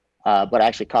 but I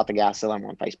actually caught the guy selling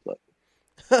them on Facebook.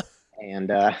 And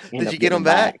did you get them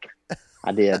back?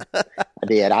 I did.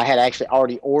 I had actually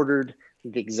already ordered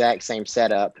the exact same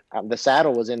setup. The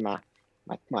saddle was in my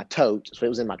tote, so it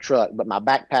was in my truck, but my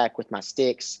backpack with my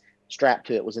sticks strapped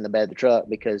to it was in the bed of the truck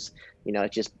because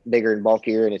it's just bigger and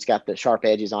bulkier and it's got the sharp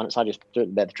edges on it. So I just threw it in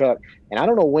the bed of the truck, and I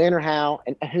don't know when or how,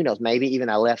 and who knows, maybe even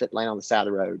I left it laying on the side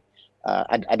of the road.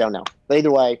 I don't know, but either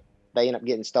way, they end up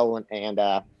getting stolen. And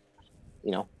a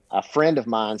friend of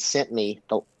mine sent me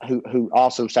who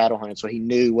also saddle hunted, so he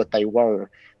knew what they were.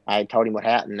 I had told him what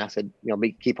happened. I said,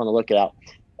 keep on the lookout.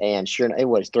 And sure enough, it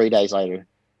was 3 days later.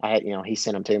 I had, he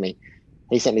sent them to me.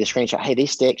 He sent me the screenshot. Hey,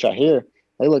 these sticks right here.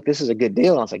 Hey, look, this is a good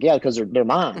deal. And I was like, yeah, because they're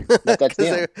mine. That's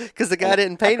them. Because the guy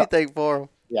didn't pay anything for them.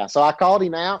 Yeah, so I called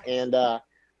him out, and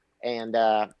he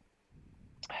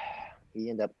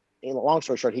ended up. Long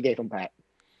story short, he gave them back.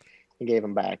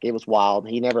 It was wild.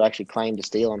 He never actually claimed to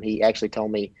steal them. He actually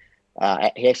told me.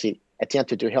 He actually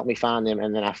attempted to help me find them,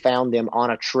 and then I found them on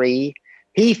a tree.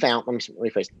 He found them.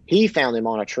 He found them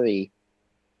on a tree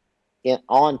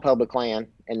on public land,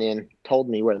 and then told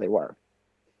me where they were.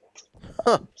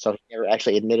 So he never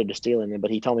actually admitted to stealing them,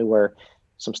 but he told me where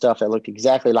some stuff that looked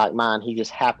exactly like mine, he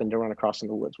just happened to run across in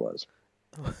the woods was.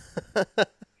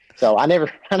 So I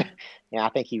never, I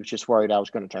think he was just worried I was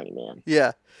going to turn him in.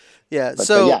 Yeah. But,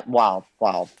 so yeah, wild.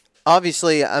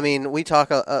 Obviously, I mean, we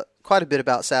talk quite a bit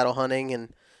about saddle hunting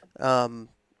and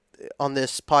on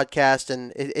this podcast,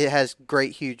 and it has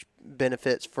great, huge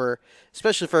benefits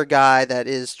especially for a guy that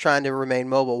is trying to remain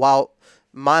mobile. While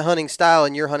my hunting style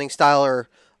and your hunting style are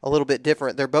a little bit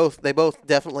different, they both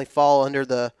definitely fall under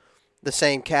the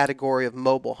same category of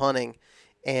mobile hunting,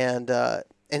 and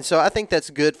so I think that's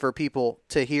good for people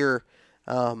to hear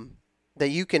that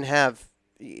you can have.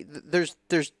 There's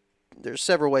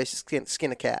several ways to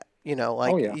skin a cat. You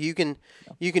can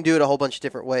do it a whole bunch of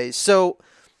different ways. So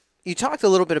you talked a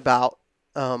little bit about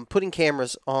putting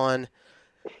cameras on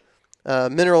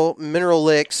mineral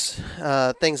licks,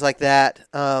 things like that.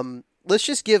 Let's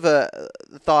just give a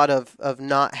thought of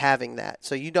not having that.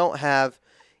 So you don't have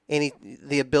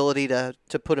the ability to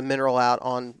put a mineral out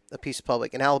on a piece of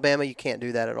public. In Alabama, you can't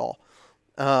do that at all.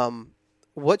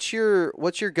 What's your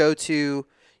go-to?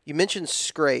 You mentioned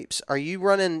scrapes. Are you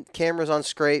running cameras on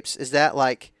scrapes? Is that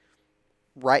like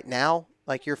right now?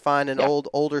 Like you're finding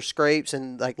older scrapes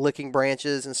and like licking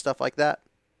branches and stuff like that?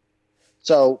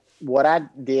 So what I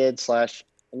did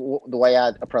the way I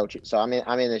approach it. So I'm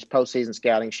in this postseason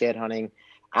scouting, shed hunting.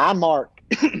 I mark,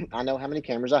 I know how many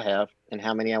cameras I have and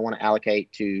how many I want to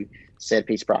allocate to said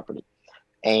piece of property.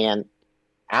 And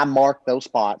I mark those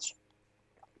spots.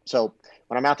 So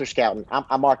when I'm out there scouting,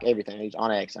 I mark everything. I use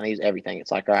OnX. I use everything.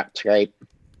 It's like, all right, scrape,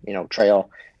 trail,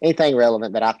 anything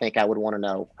relevant that I think I would want to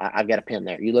know. I've got a pin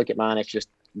there. You look at mine, it's just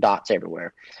dots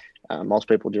everywhere. Most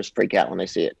people just freak out when they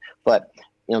see it, but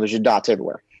there's just dots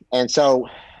everywhere. And so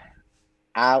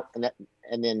and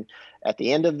then at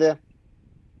the end of the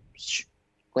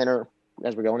winter,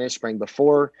 as we're going into spring,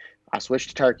 before I switch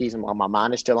to turkeys and while my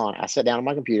mind is still on, I sit down on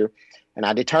my computer and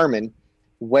I determine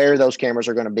where those cameras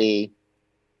are going to be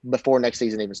before next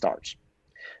season even starts.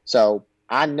 So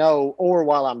I know, or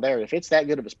while I'm there, if it's that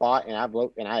good of a spot and I've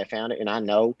looked and I have found it and I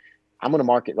know, I'm going to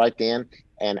mark it right then.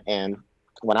 And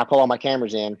when I pull all my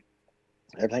cameras in,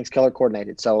 everything's color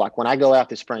coordinated. So like when I go out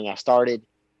this spring, I started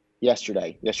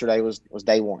yesterday. Yesterday was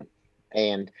day one.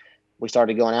 And we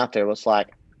started going out there. It was like,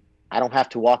 I don't have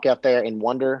to walk out there and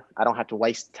wonder. I don't have to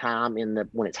waste time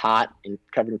when it's hot and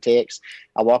covered in ticks.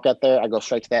 I walk out there, I go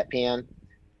straight to that pen,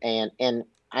 and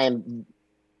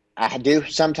I do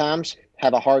sometimes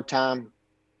have a hard time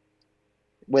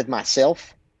with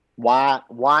myself. Why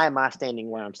am I standing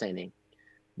where I'm standing?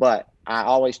 But I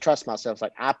always trust myself.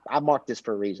 Like I marked this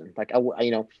for a reason. Like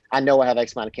I know I have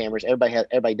X amount of cameras.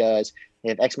 Everybody does. They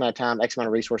have X amount of time, X amount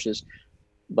of resources.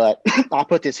 But I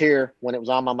put this here when it was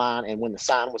on my mind and when the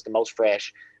sign was the most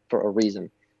fresh for a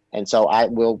reason. And so I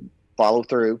will follow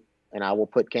through, and I will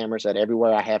put cameras at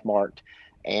everywhere I have marked.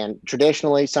 And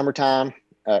traditionally, summertime,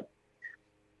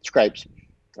 scrapes.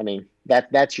 I mean,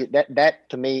 that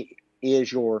to me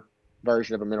is your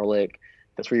version of a mineral lick.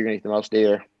 That's where you're going to get the most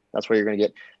deer. That's where you're going to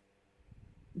get,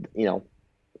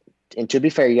 and to be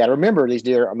fair, you got to remember these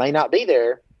deer may not be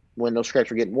there when those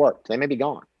scrapes are getting worked. They may be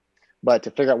gone. But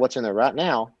to figure out what's in there right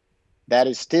now, that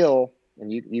is still,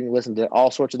 and you can listen to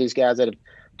all sorts of these guys that have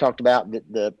talked about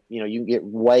the you can get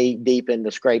way deep in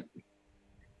the scrape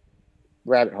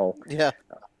rabbit hole. Yeah.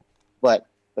 But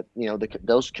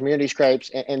those community scrapes,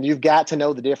 and you've got to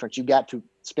know the difference. You've got to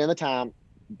spend the time,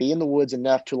 be in the woods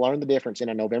enough to learn the difference in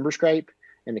a November scrape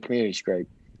and the community scrape.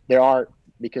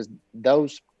 Because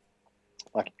those,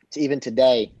 like even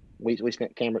today, we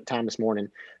spent time this morning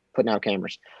putting out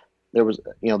cameras. There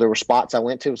were spots I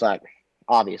went to. It was like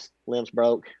obvious, limbs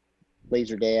broke,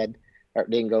 leaves are dead, or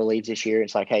didn't go leaves this year.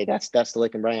 It's like, hey, that's the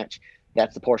licking branch.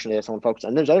 That's the portion of this I want to focus on.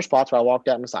 And there's other spots where I walked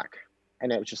out and it's like,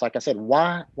 and it was just like I said,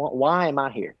 why am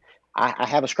I here? I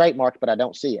have a scrape mark, but I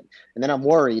don't see it. And then I'm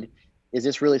worried, is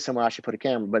this really somewhere I should put a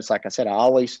camera? But it's like I said,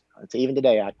 even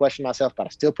today, I question myself, but I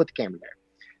still put the camera there.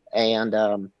 And,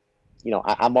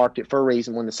 I marked it for a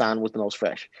reason when the sign was the most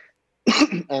fresh.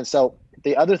 And so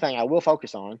the other thing I will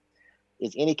focus on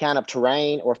is any kind of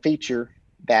terrain or feature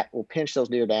that will pinch those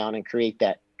deer down and create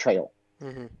that trail.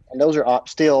 Mm-hmm. And those are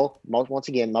still,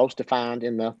 most defined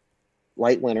in the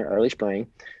late winter, early spring.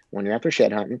 When you're after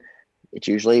shed hunting, it's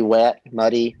usually wet,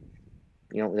 muddy.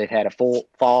 They've had a full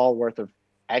fall worth of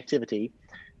activity.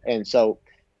 And so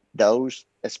those,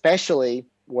 especially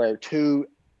where two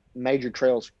major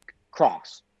trails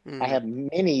cross, I have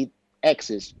many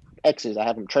X's. I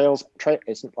have them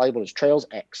it's labeled as Trails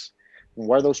X. And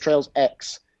where those Trails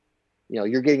X,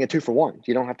 you're getting a 2-for-1.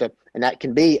 You don't have to, and that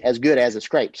can be as good as a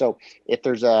scrape. So if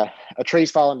there's a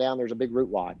tree's falling down, there's a big root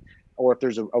wad, or if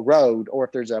there's a road, or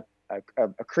if there's a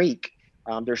creek,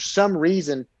 there's some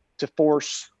reason to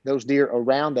force those deer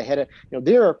around the head of,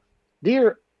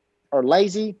 deer are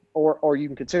lazy, or you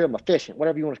can consider them efficient,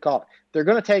 whatever you want to call it. They're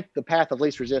going to take the path of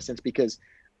least resistance because,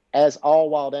 as all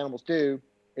wild animals do,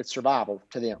 it's survival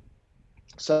to them.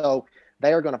 So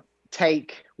they are going to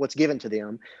take what's given to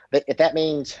them. But if that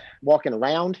means walking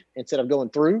around instead of going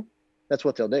through, that's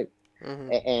what they'll do.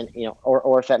 Mm-hmm. And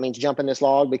or if that means jumping this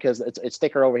log because it's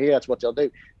thicker over here, that's what they'll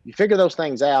do. You figure those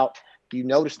things out, you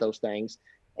notice those things,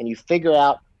 and you figure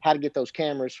out how to get those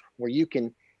cameras where you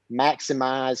can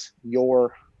maximize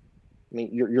your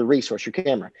resource, your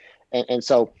camera. And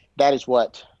so that is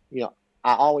what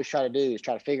I always try to do, is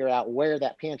try to figure out where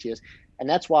that pinch is. And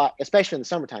that's why, especially in the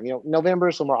summertime, November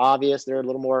is a little more obvious. They're a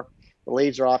little more, the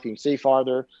leaves are off, you can see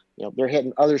farther, they're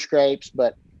hitting other scrapes.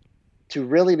 But to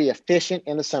really be efficient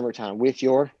in the summertime with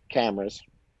your cameras,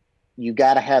 you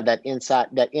got to have that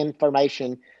insight, that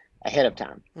information ahead of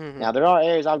time. Mm-hmm. Now, there are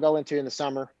areas I'll go into in the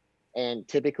summer, and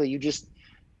typically you just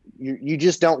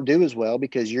don't do as well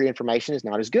because your information is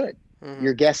not as good. Mm-hmm.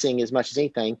 You're guessing as much as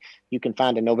anything. You can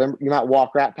find in November, you might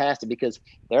walk right past it because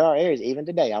there are areas, even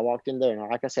today, I walked in there and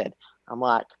like I said, I'm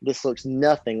like, this looks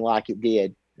nothing like it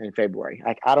did in February.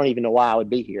 Like, I don't even know why I would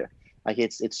be here. Like,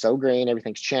 it's so green,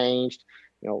 everything's changed,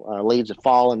 leaves have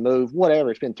fallen, moved,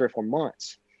 whatever. It's been 3 or 4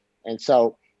 months. And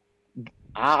so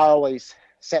I always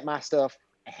set my stuff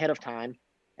ahead of time,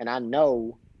 and I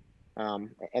know,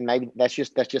 and maybe that's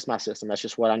just my system. That's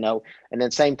just what I know. And then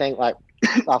same thing, like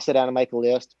I'll sit down and make a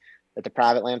list at the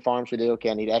private land farms we do. Okay,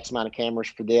 I need X amount of cameras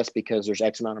for this because there's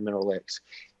X amount of mineral licks,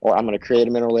 or I'm going to create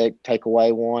a mineral lick, take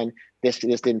away one. This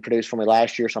didn't produce for me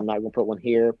last year, so I'm not going to put one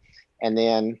here. And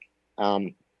then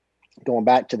going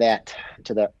back to that,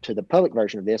 to the public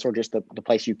version of this, or just the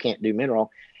place you can't do mineral.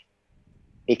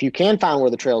 If you can find where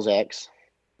the Trails X,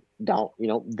 don't,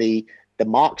 the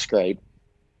mock scrape,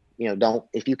 don't,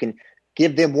 if you can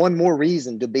give them one more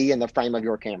reason to be in the frame of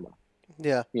your camera.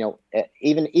 Yeah.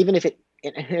 Even if it,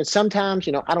 and sometimes,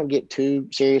 I don't get too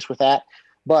serious with that,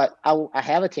 but I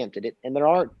have attempted it, and there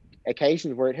are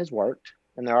occasions where it has worked,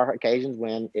 and there are occasions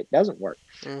when it doesn't work.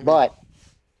 Mm-hmm. But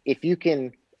if you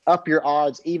can up your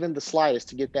odds even the slightest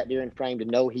to get that deer in frame, to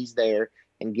know he's there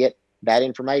and get that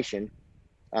information,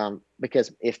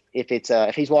 because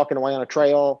if he's walking away on a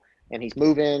trail and he's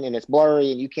moving and it's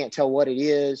blurry and you can't tell what it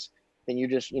is, then you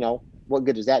just, what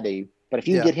good does that do you? But if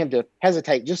you get him to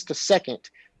hesitate just a second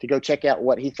to go check out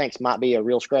what he thinks might be a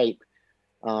real scrape,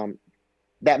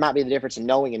 that might be the difference in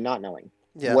knowing and not knowing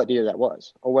what deer that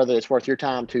was, or whether it's worth your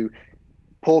time to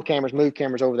pull cameras, move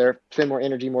cameras over there, spend more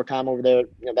energy, more time over there.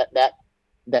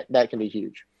 That can be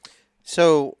huge.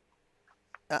 So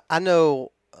I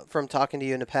know from talking to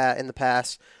you in the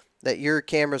past that your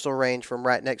cameras will range from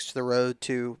right next to the road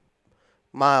to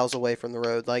miles away from the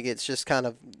road. Like it's just kind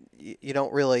of you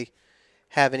don't really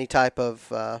have any type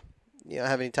of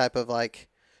like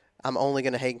I'm only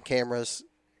going to hang cameras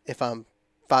if I'm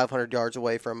 500 yards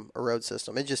away from a road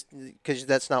system. It just because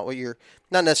that's not what you're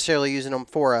not necessarily using them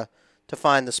for to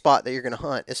find the spot that you're going to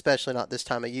hunt, especially not this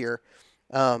time of year.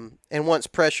 And once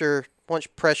pressure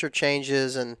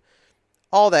changes and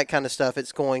all that kind of stuff,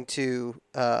 it's going to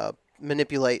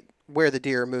manipulate where the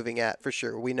deer are moving at for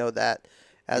sure. We know that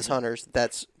as hunters.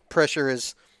 That's pressure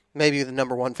is maybe the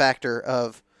number one factor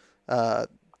of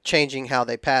changing how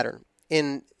they pattern.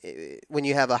 When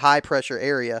you have a high pressure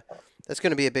area, that's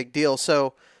going to be a big deal.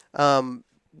 So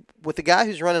with the guy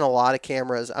who's running a lot of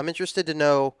cameras, I'm interested to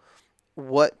know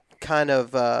what kind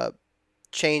of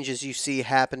changes you see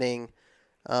happening,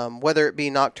 whether it be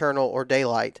nocturnal or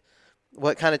daylight.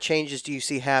 What kind of changes do you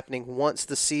see happening once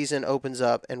the season opens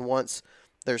up and once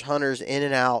there's hunters in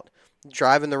and out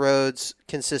driving the roads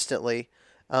consistently?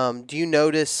 Do you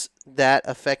notice that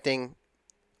affecting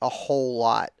a whole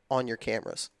lot on your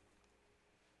cameras?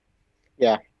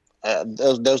 Yeah,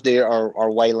 those deer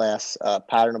are way less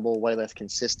patternable, way less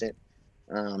consistent.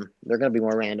 They're going to be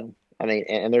more random. I mean,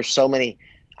 and there's so many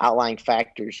outlying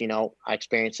factors. You know, I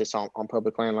experienced this on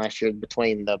public land last year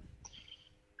between the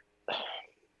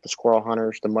squirrel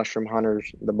hunters, the mushroom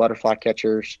hunters, the butterfly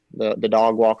catchers, the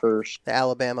dog walkers, the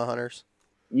Alabama hunters.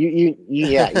 You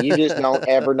just don't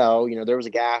ever know. You know, there was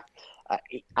a guy.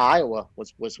 Iowa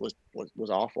was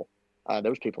awful.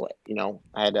 There was people that, you know,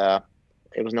 had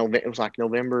it was like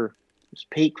November, it was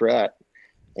peak rut,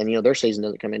 and you know their season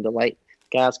doesn't come into late.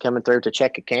 Guys coming through to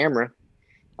check a camera.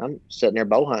 I'm sitting there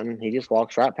bow hunting. He just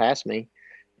walks right past me,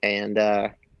 and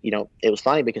you know it was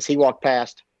funny because he walked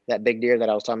past that big deer that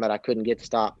I was talking about. I couldn't get to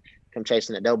stop. Come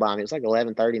chasing that doe by me. It was like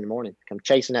 11:30 in the morning. Come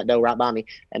chasing that doe right by me,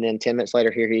 and then 10 minutes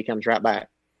later, here he comes right back.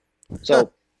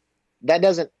 So that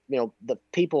doesn't, you know, the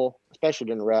people, especially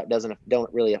during the rut,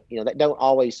 don't really, you know, that don't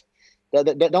always. Don't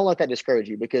let that discourage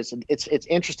you because it's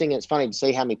interesting and it's funny to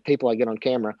see how many people I get on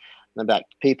camera and I'm like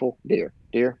people, deer,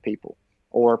 people,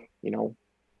 or you know,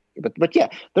 but yeah,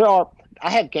 I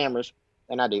have cameras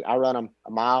and I run them a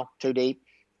mile, 2 deep,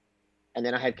 and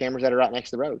then I have cameras that are right next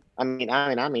to the road. I mean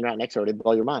right next to the road, it'd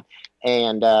blow your mind.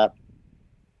 And a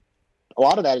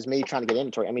lot of that is me trying to get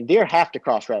inventory. I mean, deer have to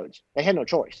cross roads. They have no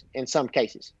choice in some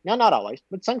cases. Now, not always,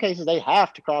 but some cases they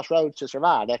have to cross roads to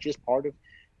survive. That's just part of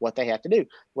what they have to do.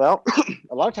 Well,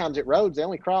 a lot of times at roads, they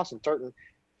only cross in a certain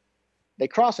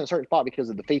spot because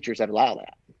of the features that allow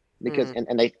that. Because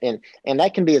and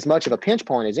that can be as much of a pinch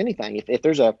point as anything. If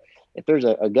there's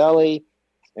a gully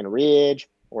and a ridge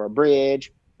or a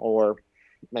bridge or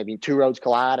maybe 2 roads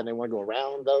collide and they want to go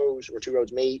around those or 2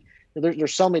 roads meet,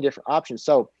 there's so many different options.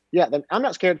 So yeah, I'm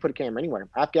not scared to put a camera anywhere.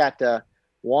 I've got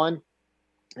one,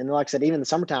 and like I said, even in the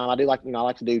summertime, I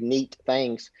like to do neat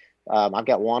things. I've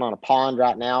got one on a pond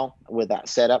right now with that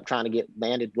setup, trying to get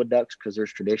banded wood ducks because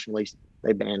there's traditionally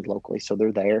they band locally, so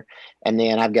they're there. And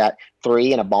then I've got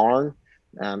 3 in a barn,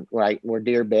 where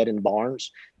deer bed in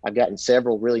barns. I've gotten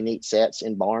several really neat sets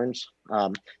in barns.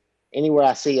 Anywhere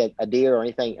I see a deer or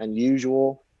anything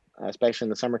unusual, especially in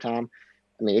the summertime,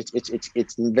 I mean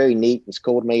it's very neat. It's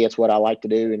cool to me. It's what I like to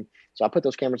do, and so I put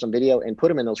those cameras on video and put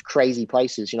them in those crazy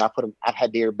places. You know, I've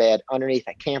had deer bed underneath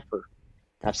a camper.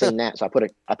 I've seen that. So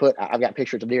I've got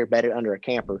pictures of deer bedded under a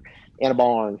camper in a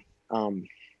barn. You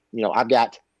know, I've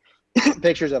got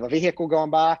pictures of a vehicle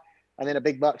going by and then a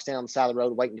big buck standing on the side of the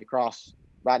road waiting to cross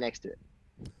right next to it.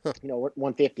 You know,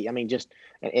 150. I mean, just,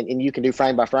 and you can do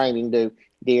frame by frame. You can do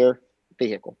deer,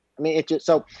 vehicle. I mean, it's just,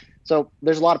 so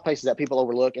there's a lot of places that people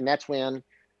overlook. And that's when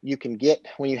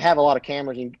when you have a lot of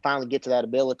cameras, you finally get to that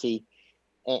ability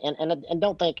and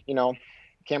don't think, you know,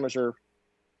 cameras are,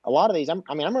 a lot of these, I'm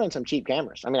running some cheap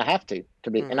cameras. I mean, I have to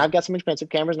be, and I've got some expensive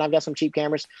cameras and I've got some cheap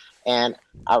cameras. And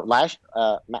matter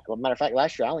of fact,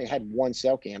 last year I only had 1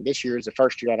 cell cam. This year is the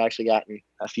first year I've actually gotten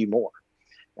a few more.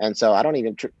 And so I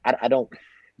don't,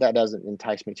 that doesn't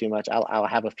entice me too much. I'll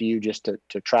have a few just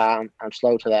to try. I'm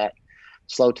slow to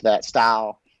that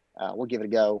style. We'll give it a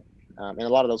go. And a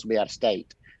lot of those will be out of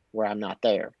state where I'm not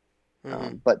there.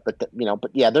 But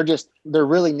yeah, they're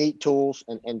really neat tools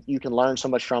and you can learn so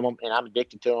much from them, and I'm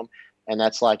addicted to them. And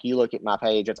that's like, you look at my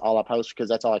page, that's all I post because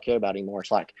that's all I care about anymore. It's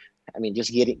like, I mean,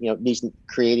 just getting, you know,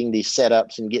 creating these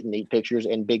setups and getting neat pictures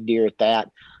and big deer at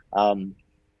that.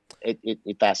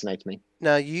 It fascinates me.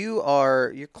 Now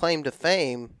your claim to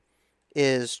fame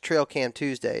is Trail Cam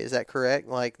Tuesday. Is that correct?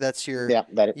 Like that's your,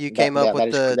 that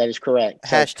is correct.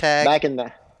 Hashtag.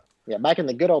 So back in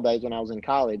the good old days when I was in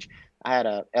college, I had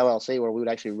a LLC where we would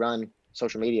actually run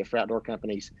social media for outdoor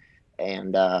companies.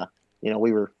 And, you know,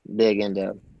 we were big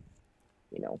into,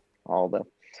 you know, all the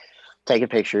taking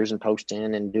pictures and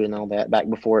posting and doing all that back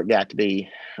before it got to be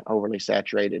overly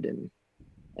saturated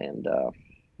and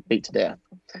beat to death.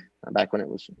 Back when it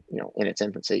was, in its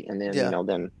infancy, and then Yeah.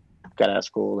 then got out of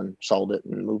school and sold it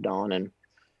and moved on and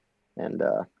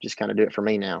just kind of do it for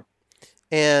me now.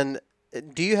 And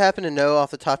do you happen to know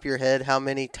off the top of your head how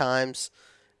many times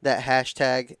that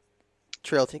hashtag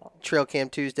Trail Cam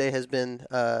Tuesday has been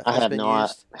I have no.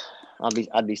 used?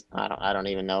 I don't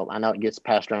even know. I know it gets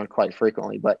passed around quite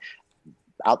frequently, but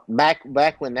back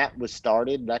when that was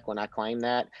started, back when I claimed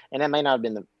that, and that may not have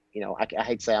been I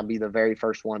hate to say I'll be the very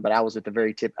first one, but I was at the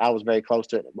very tip. I was very close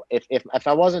to it. If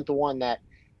I wasn't the one that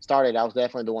started, I was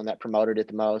definitely the one that promoted it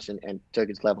the most and took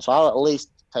its level. So I'll at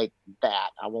least take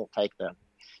that. I won't take the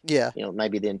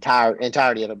maybe the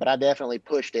entirety of it, but I definitely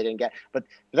pushed it but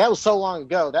that was so long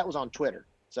ago. That was on Twitter.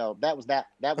 So that was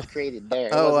created there.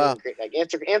 Oh, wow. Like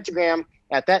Instagram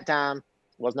at that time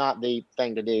was not the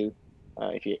thing to do.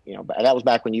 But that was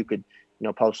back when you could,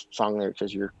 post song lyrics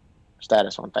as your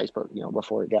status on Facebook,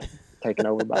 before it got taken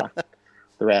over by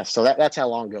the rest. So that's how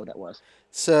long ago that was.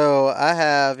 So I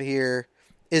have here,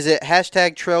 is it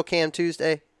hashtag Trail Cam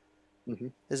Tuesday? Mm-hmm.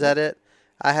 Is that it?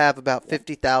 I have about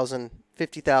 50,000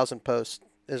 posts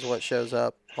is what shows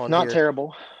up on Not here.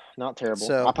 Not terrible.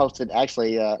 So, I posted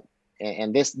actually,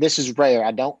 and this is rare.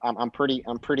 I'm pretty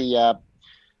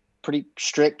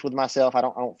strict with myself. I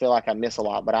don't feel like I miss a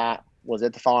lot, but I was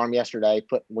at the farm yesterday.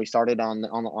 We started on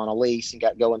a lease and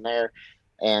got going there,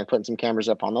 and putting some cameras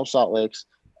up on those salt licks,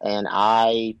 and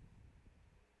I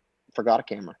forgot a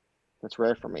camera. That's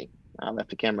rare for me. I left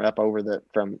the camera up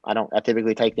I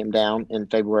typically take them down in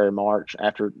February, March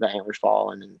after the antlers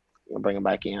fall, and then bring them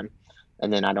back in,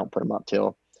 and then I don't put them up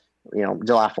till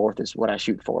July 4th is what I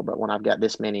shoot for. But when I've got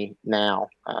this many now,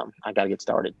 I got to get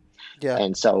started. yeah.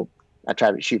 And so I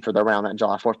tried to shoot for around that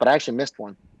July 4th, but I actually missed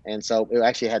one. And so it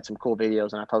actually had some cool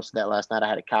videos, and I posted that last night. I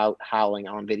had a cow howling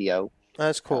on video.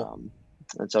 That's cool.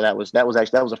 And so that was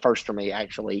a first for me,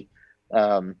 actually.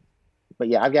 But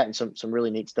yeah, I've gotten some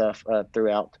really neat stuff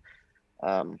throughout.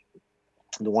 The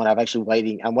one I'm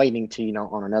waiting to,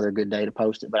 on another good day to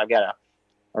post it, but I've got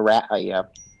a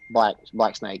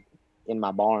black snake in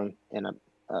my barn and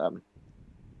a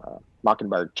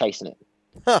mockingbird chasing it.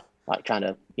 Huh. Like trying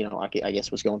to, I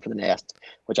guess was going for the nest,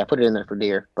 which I put it in there for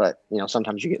deer. But,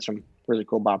 sometimes you get some really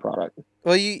cool byproduct.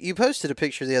 Well, you posted a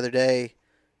picture the other day,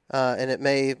 and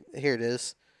here it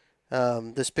is.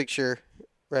 This picture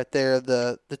right there,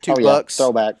 the $2.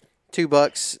 Throwback.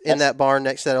 $2 in that barn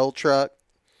next to that old truck.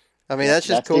 I mean, that's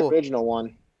just cool. That's the original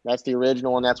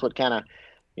one. That's what kind of,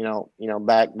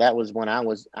 back, that was when I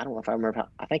don't know if I remember,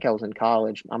 I think I was in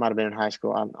college. I might've been in high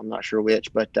school. I'm not sure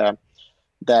which, but,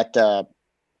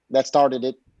 that started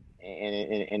it.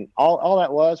 And all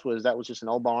that was just an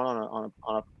old barn on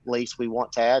a lease we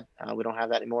once had. We don't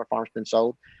have that anymore. Farm's been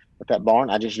sold. But that barn,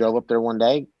 I just drove up there one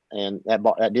day, and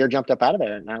that deer jumped up out of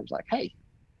there, and I was like, "Hey,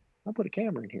 I'll put a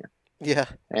camera in here." Yeah.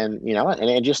 And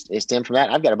and it stemmed from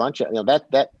that. I've got a bunch of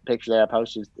that picture that I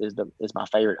posted is my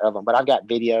favorite of them. But I've got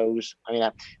videos. I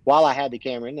mean, while I had the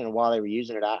camera in and while they were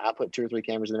using it, I put 2 or 3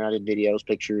 cameras in there. I did videos,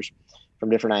 pictures from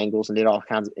different angles, and did all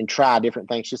kinds and try different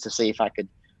things just to see if I could,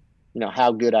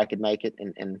 how good I could make it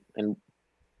and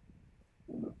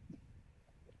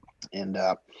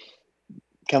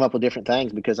come up with different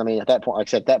things. Because I mean, at that point, like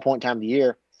I said, at that point in time of the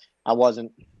year, I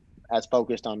wasn't as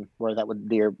focused on where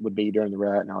deer would be during the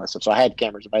rut and all that stuff. So I had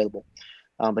cameras available.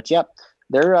 But yep,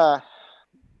 they're like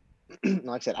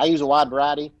I said, I use a wide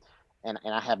variety, and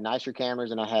I have nicer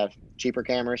cameras and I have cheaper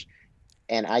cameras.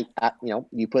 And I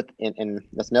you put and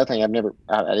that's another thing I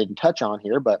didn't touch on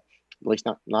here, but at least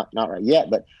not right yet.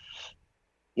 But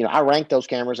I rank those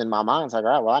cameras in my mind. It's like,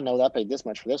 all right, well, I know that I paid this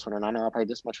much for this one, and I know I paid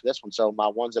this much for this one. So my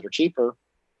ones that are cheaper,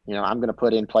 I'm going to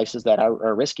put in places that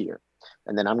are riskier.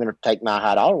 And then I'm going to take my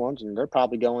high dollar ones, and they're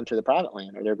probably going to the private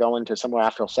land, or they're going to somewhere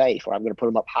I feel safe, or I'm going to put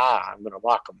them up high. I'm going to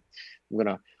lock them. I'm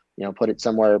going to, put it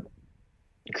somewhere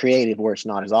creative where it's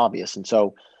not as obvious. And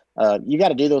so you got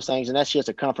to do those things, and that's just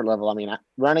a comfort level. I mean,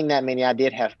 running that many, I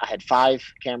had 5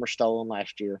 cameras stolen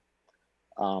last year.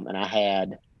 And I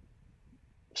had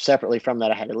separately from that,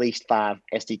 I had at least 5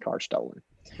 SD cards stolen.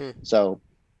 So,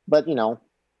 but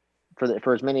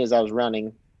for as many as I was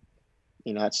running,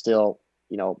 that's still,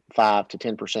 5 to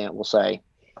 10%, we'll say.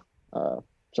 So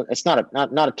it's not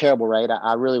a terrible rate.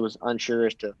 I really was unsure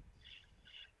as to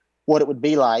what it would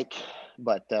be like,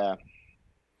 but there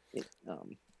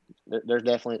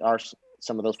definitely are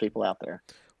some of those people out there.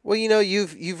 Well,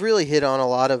 you've really hit on a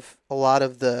lot of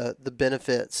the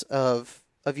benefits of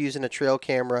using a trail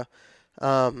camera.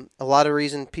 A lot of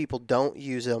reason people don't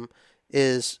use them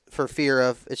is for fear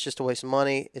of it's just a waste of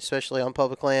money, especially on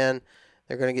public land.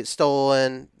 they're going to get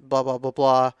stolen, blah, blah, blah,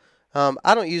 blah.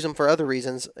 I don't use them for other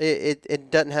reasons. It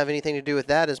doesn't have anything to do with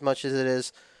that as much as it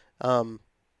is.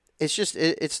 It's just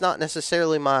it's not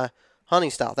necessarily my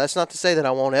hunting style. That's not to say that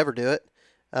I won't ever do it.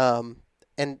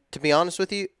 And to be honest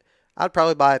with you, I'd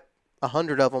probably buy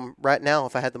 100 of them right now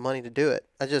if I had the money to do it.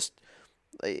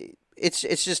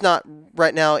 It's just not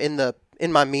right now in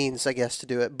my means, I guess, to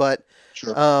do it. But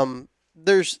Sure.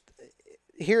 there's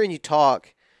hearing you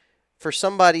talk for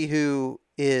somebody who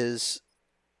is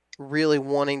really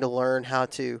wanting to learn how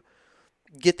to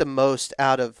get the most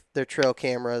out of their trail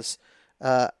cameras.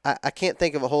 I can't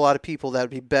think of a whole lot of people that would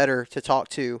be better to talk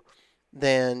to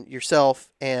than yourself,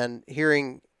 and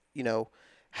hearing,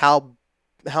 how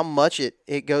much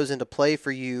it goes into play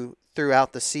for you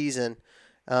throughout the season,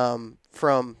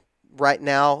 from right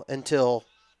now until,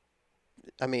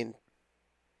 I mean,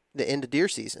 the end of deer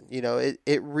season.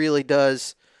 It really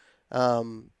does.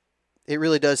 It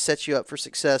really does set you up for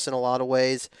success in a lot of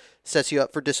ways. Sets you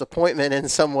up for disappointment in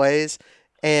some ways.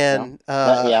 And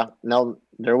no,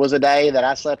 there was a day that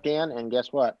I slept in, and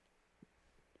guess what?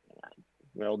 I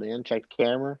rolled in, checked the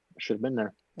camera. I should have been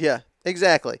there. Yeah,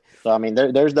 exactly. So I mean, there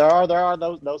are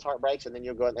those heartbreaks, and then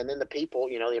you'll go, and then the people,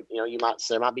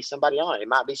 there might be somebody on it. It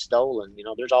might be stolen.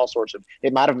 There's all sorts of.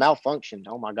 It might have malfunctioned.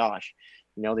 Oh my gosh,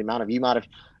 the amount of you might have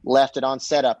left it on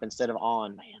setup instead of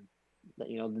on, man.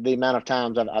 The amount of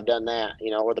times I've done that,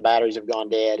 or the batteries have gone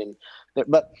dead.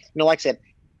 But like I said,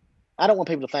 I don't want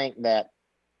people to think that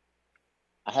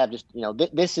I have just,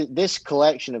 this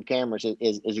collection of cameras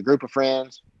is a group of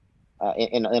friends,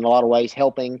 in a lot of ways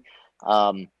helping.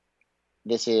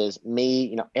 This is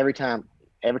me, every time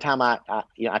I try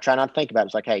not to think about it.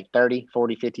 It's like, hey, 30,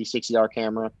 40, 50, $60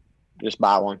 camera, just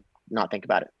buy one, not think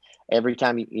about it. Every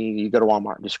time you go to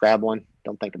Walmart, just grab one,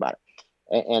 don't think about it.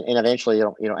 And eventually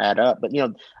it'll add up. But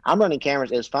I'm running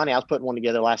cameras. It was funny. I was putting one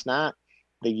together last night.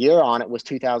 The year on it was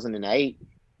 2008.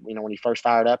 When you first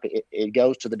fired up, it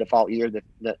goes to the default year that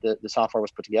the software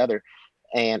was put together.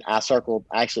 And I circled,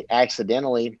 actually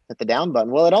accidentally hit the down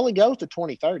button. Well, it only goes to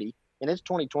 2030, and it's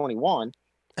 2021.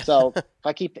 So if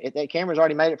I keep the camera's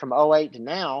already made it from 08 to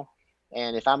now,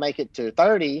 and if I make it to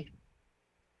 30,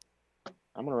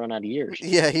 I'm gonna run out of years.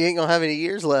 Yeah, you ain't gonna have any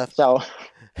years left. So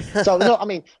no, I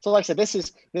mean, so like I said, this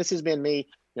has been me.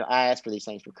 I asked for these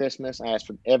things for Christmas. I asked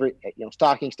for every,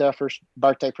 stocking stuffers,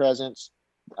 birthday presents.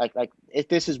 Like if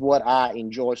this is what I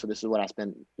enjoy, so this is what I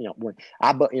spend.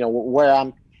 Where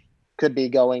I'm could be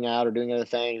going out or doing other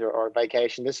things or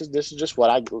vacation. This is just what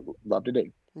I love to do.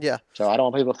 Yeah. So I don't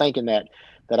want people thinking that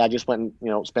I just went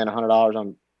and spent $100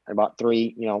 on about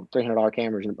 $300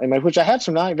 cameras, which I have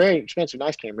some very expensive,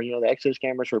 nice cameras. The Exodus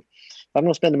cameras if I'm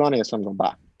going to spend the money, that's what I'm going to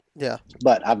buy. Yeah.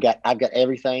 But I've got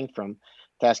everything from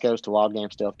Tascos to Wild Game,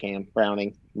 Stealth Cam,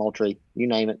 Browning, Moultrie, you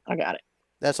name it, I got it.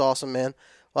 That's awesome, man.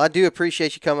 Well, I do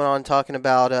appreciate you coming on and talking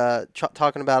about a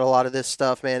lot of this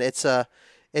stuff, man.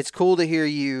 It's cool to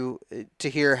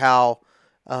hear how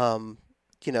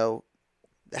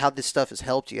how this stuff has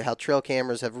helped you, how trail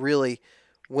cameras have really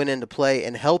went into play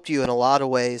and helped you in a lot of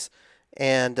ways.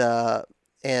 And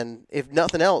if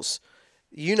nothing else,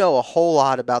 a whole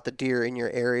lot about the deer in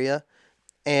your area,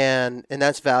 and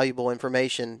that's valuable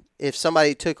information. If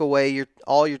somebody took away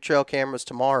all your trail cameras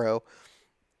tomorrow,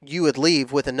 you would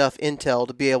leave with enough intel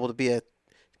to be able to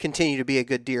continue to be a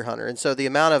good deer hunter. And so the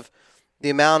amount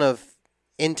of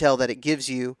intel that it gives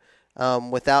you,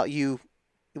 without you,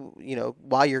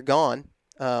 while you're gone,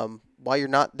 while you're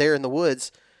not there in the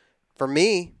woods, for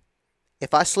me,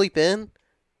 if I sleep in,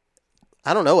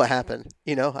 I don't know what happened.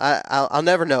 I'll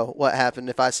never know what happened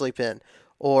if I sleep in.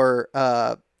 Or,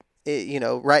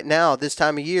 right now, this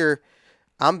time of year,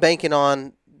 I'm banking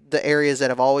on the areas that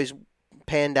have always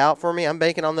panned out for me. I'm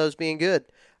banking on those being good.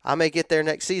 I may get there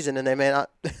next season and they may not,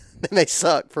 they may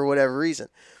suck for whatever reason.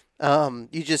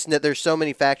 There's so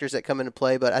many factors that come into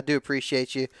play, but I do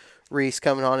appreciate you, Reese,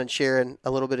 coming on and sharing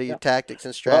a little bit of your tactics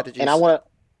and strategies. Well,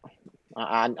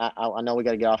 and I know we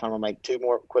got to get off. I'm going to make two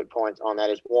more quick points on that.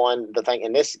 Is one, the thing,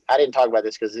 and this, I didn't talk about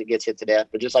this because it gets hit to death,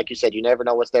 but just like you said, you never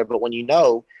know what's there. But when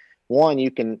one,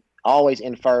 you can always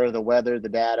infer the weather, the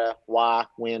data, why,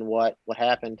 when, what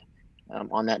happened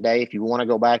on that day. If you want to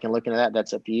go back and look into that,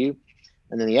 that's up to you.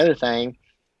 And then the other thing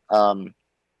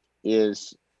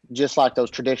is just like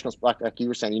those traditional, like you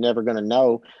were saying, you're never going to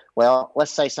know. Well,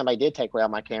 let's say somebody did take away all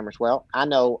my cameras. Well, I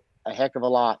know a heck of a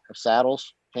lot of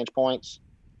saddles, pinch points,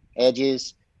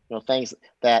 edges, things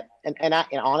that, and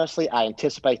honestly, I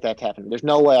anticipate that to happen. There's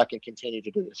no way I can continue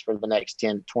to do this for the next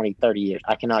 10, 20, 30 years.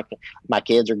 I cannot. My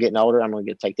kids are getting older. I'm going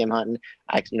to take them hunting.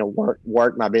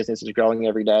 Work. My business is growing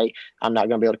every day. I'm not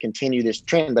going to be able to continue this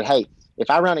trend. But hey, if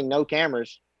I'm running no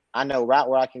cameras, I know right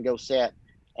where I can go set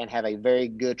and have a very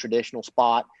good traditional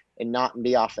spot and not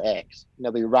be off the X.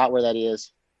 They'll be right where that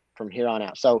is from here on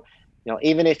out. So,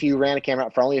 even if you ran a camera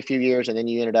out for only a few years and then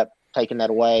you ended up taking that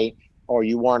away, or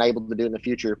you weren't able to do it in the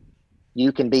future,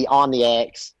 you can be on the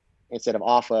X instead of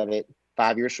off of it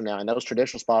 5 years from now. And those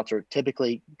traditional spots are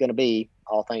typically going to be,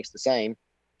 all things the same,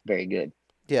 very good.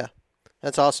 Yeah.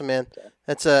 That's awesome, man.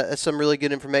 That's some really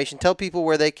good information. Tell people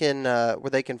where they can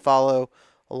follow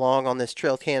along on this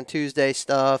Trail Cam Tuesday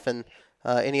stuff and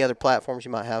any other platforms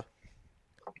you might have.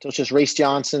 So it's just Reese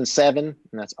Johnson 7,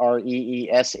 and that's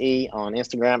REESE on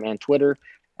Instagram and Twitter.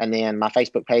 And then my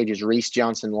Facebook page is Reese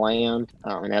Johnson Land,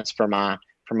 and that's for my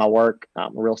work.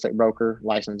 I'm a real estate broker,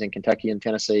 licensed in Kentucky and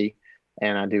Tennessee,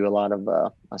 and I do a lot of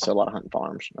I sell a lot of hunting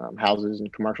farms, houses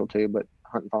and commercial too, but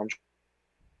hunting farms,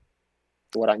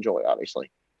 what I enjoy, obviously.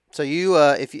 So you,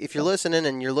 if you're listening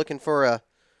and you're looking for a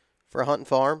hunting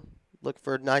farm, look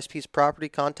for a nice piece of property,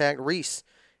 contact Reese.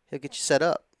 He'll get you set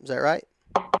up. Is that right?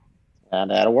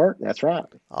 That'll work. That's right.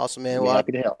 Awesome, man. Well,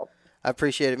 happy to help. I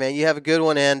appreciate it, man. You have a good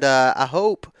one, and I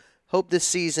hope this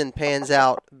season pans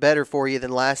out better for you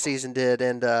than last season did,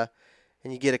 and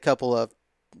you get a couple of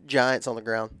giants on the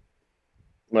ground.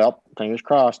 Well, fingers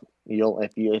crossed.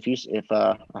 If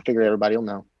I figure everybody will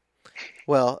know.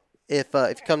 Well, if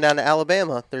you come down to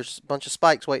Alabama, there's a bunch of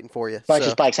spikes waiting for you. Bunch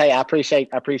of spikes. Hey, I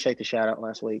appreciate the shout out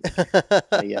last week.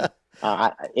 Yeah,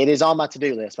 it is on my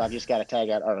to-do list. I've just got to tag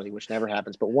out early, which never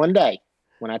happens. But one day,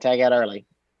 when I tag out early,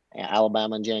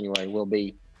 Alabama in January will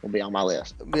be on my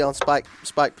list. Be on spike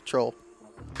patrol.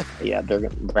 Yeah, they're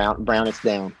brown. It's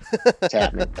down. It's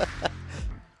happening.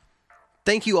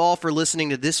 Thank you all for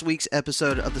listening to this week's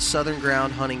episode of the Southern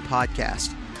Ground Hunting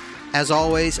Podcast. As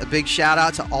always, a big shout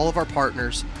out to all of our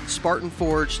partners, Spartan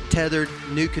Forge, Tethered,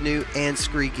 NuCanoe, and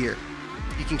Scree Gear.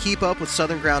 You can keep up with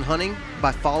Southern Ground Hunting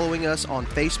by following us on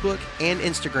Facebook and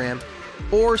Instagram,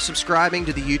 or subscribing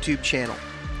to the YouTube channel.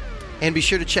 And be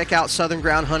sure to check out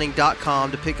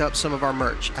southerngroundhunting.com to pick up some of our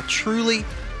merch. I truly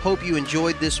hope you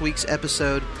enjoyed this week's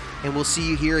episode, and we'll see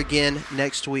you here again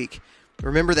next week.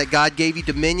 Remember that God gave you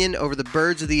dominion over the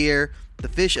birds of the air, the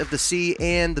fish of the sea,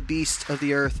 and the beasts of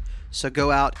the earth. So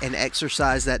go out and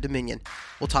exercise that dominion.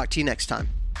 We'll talk to you next time.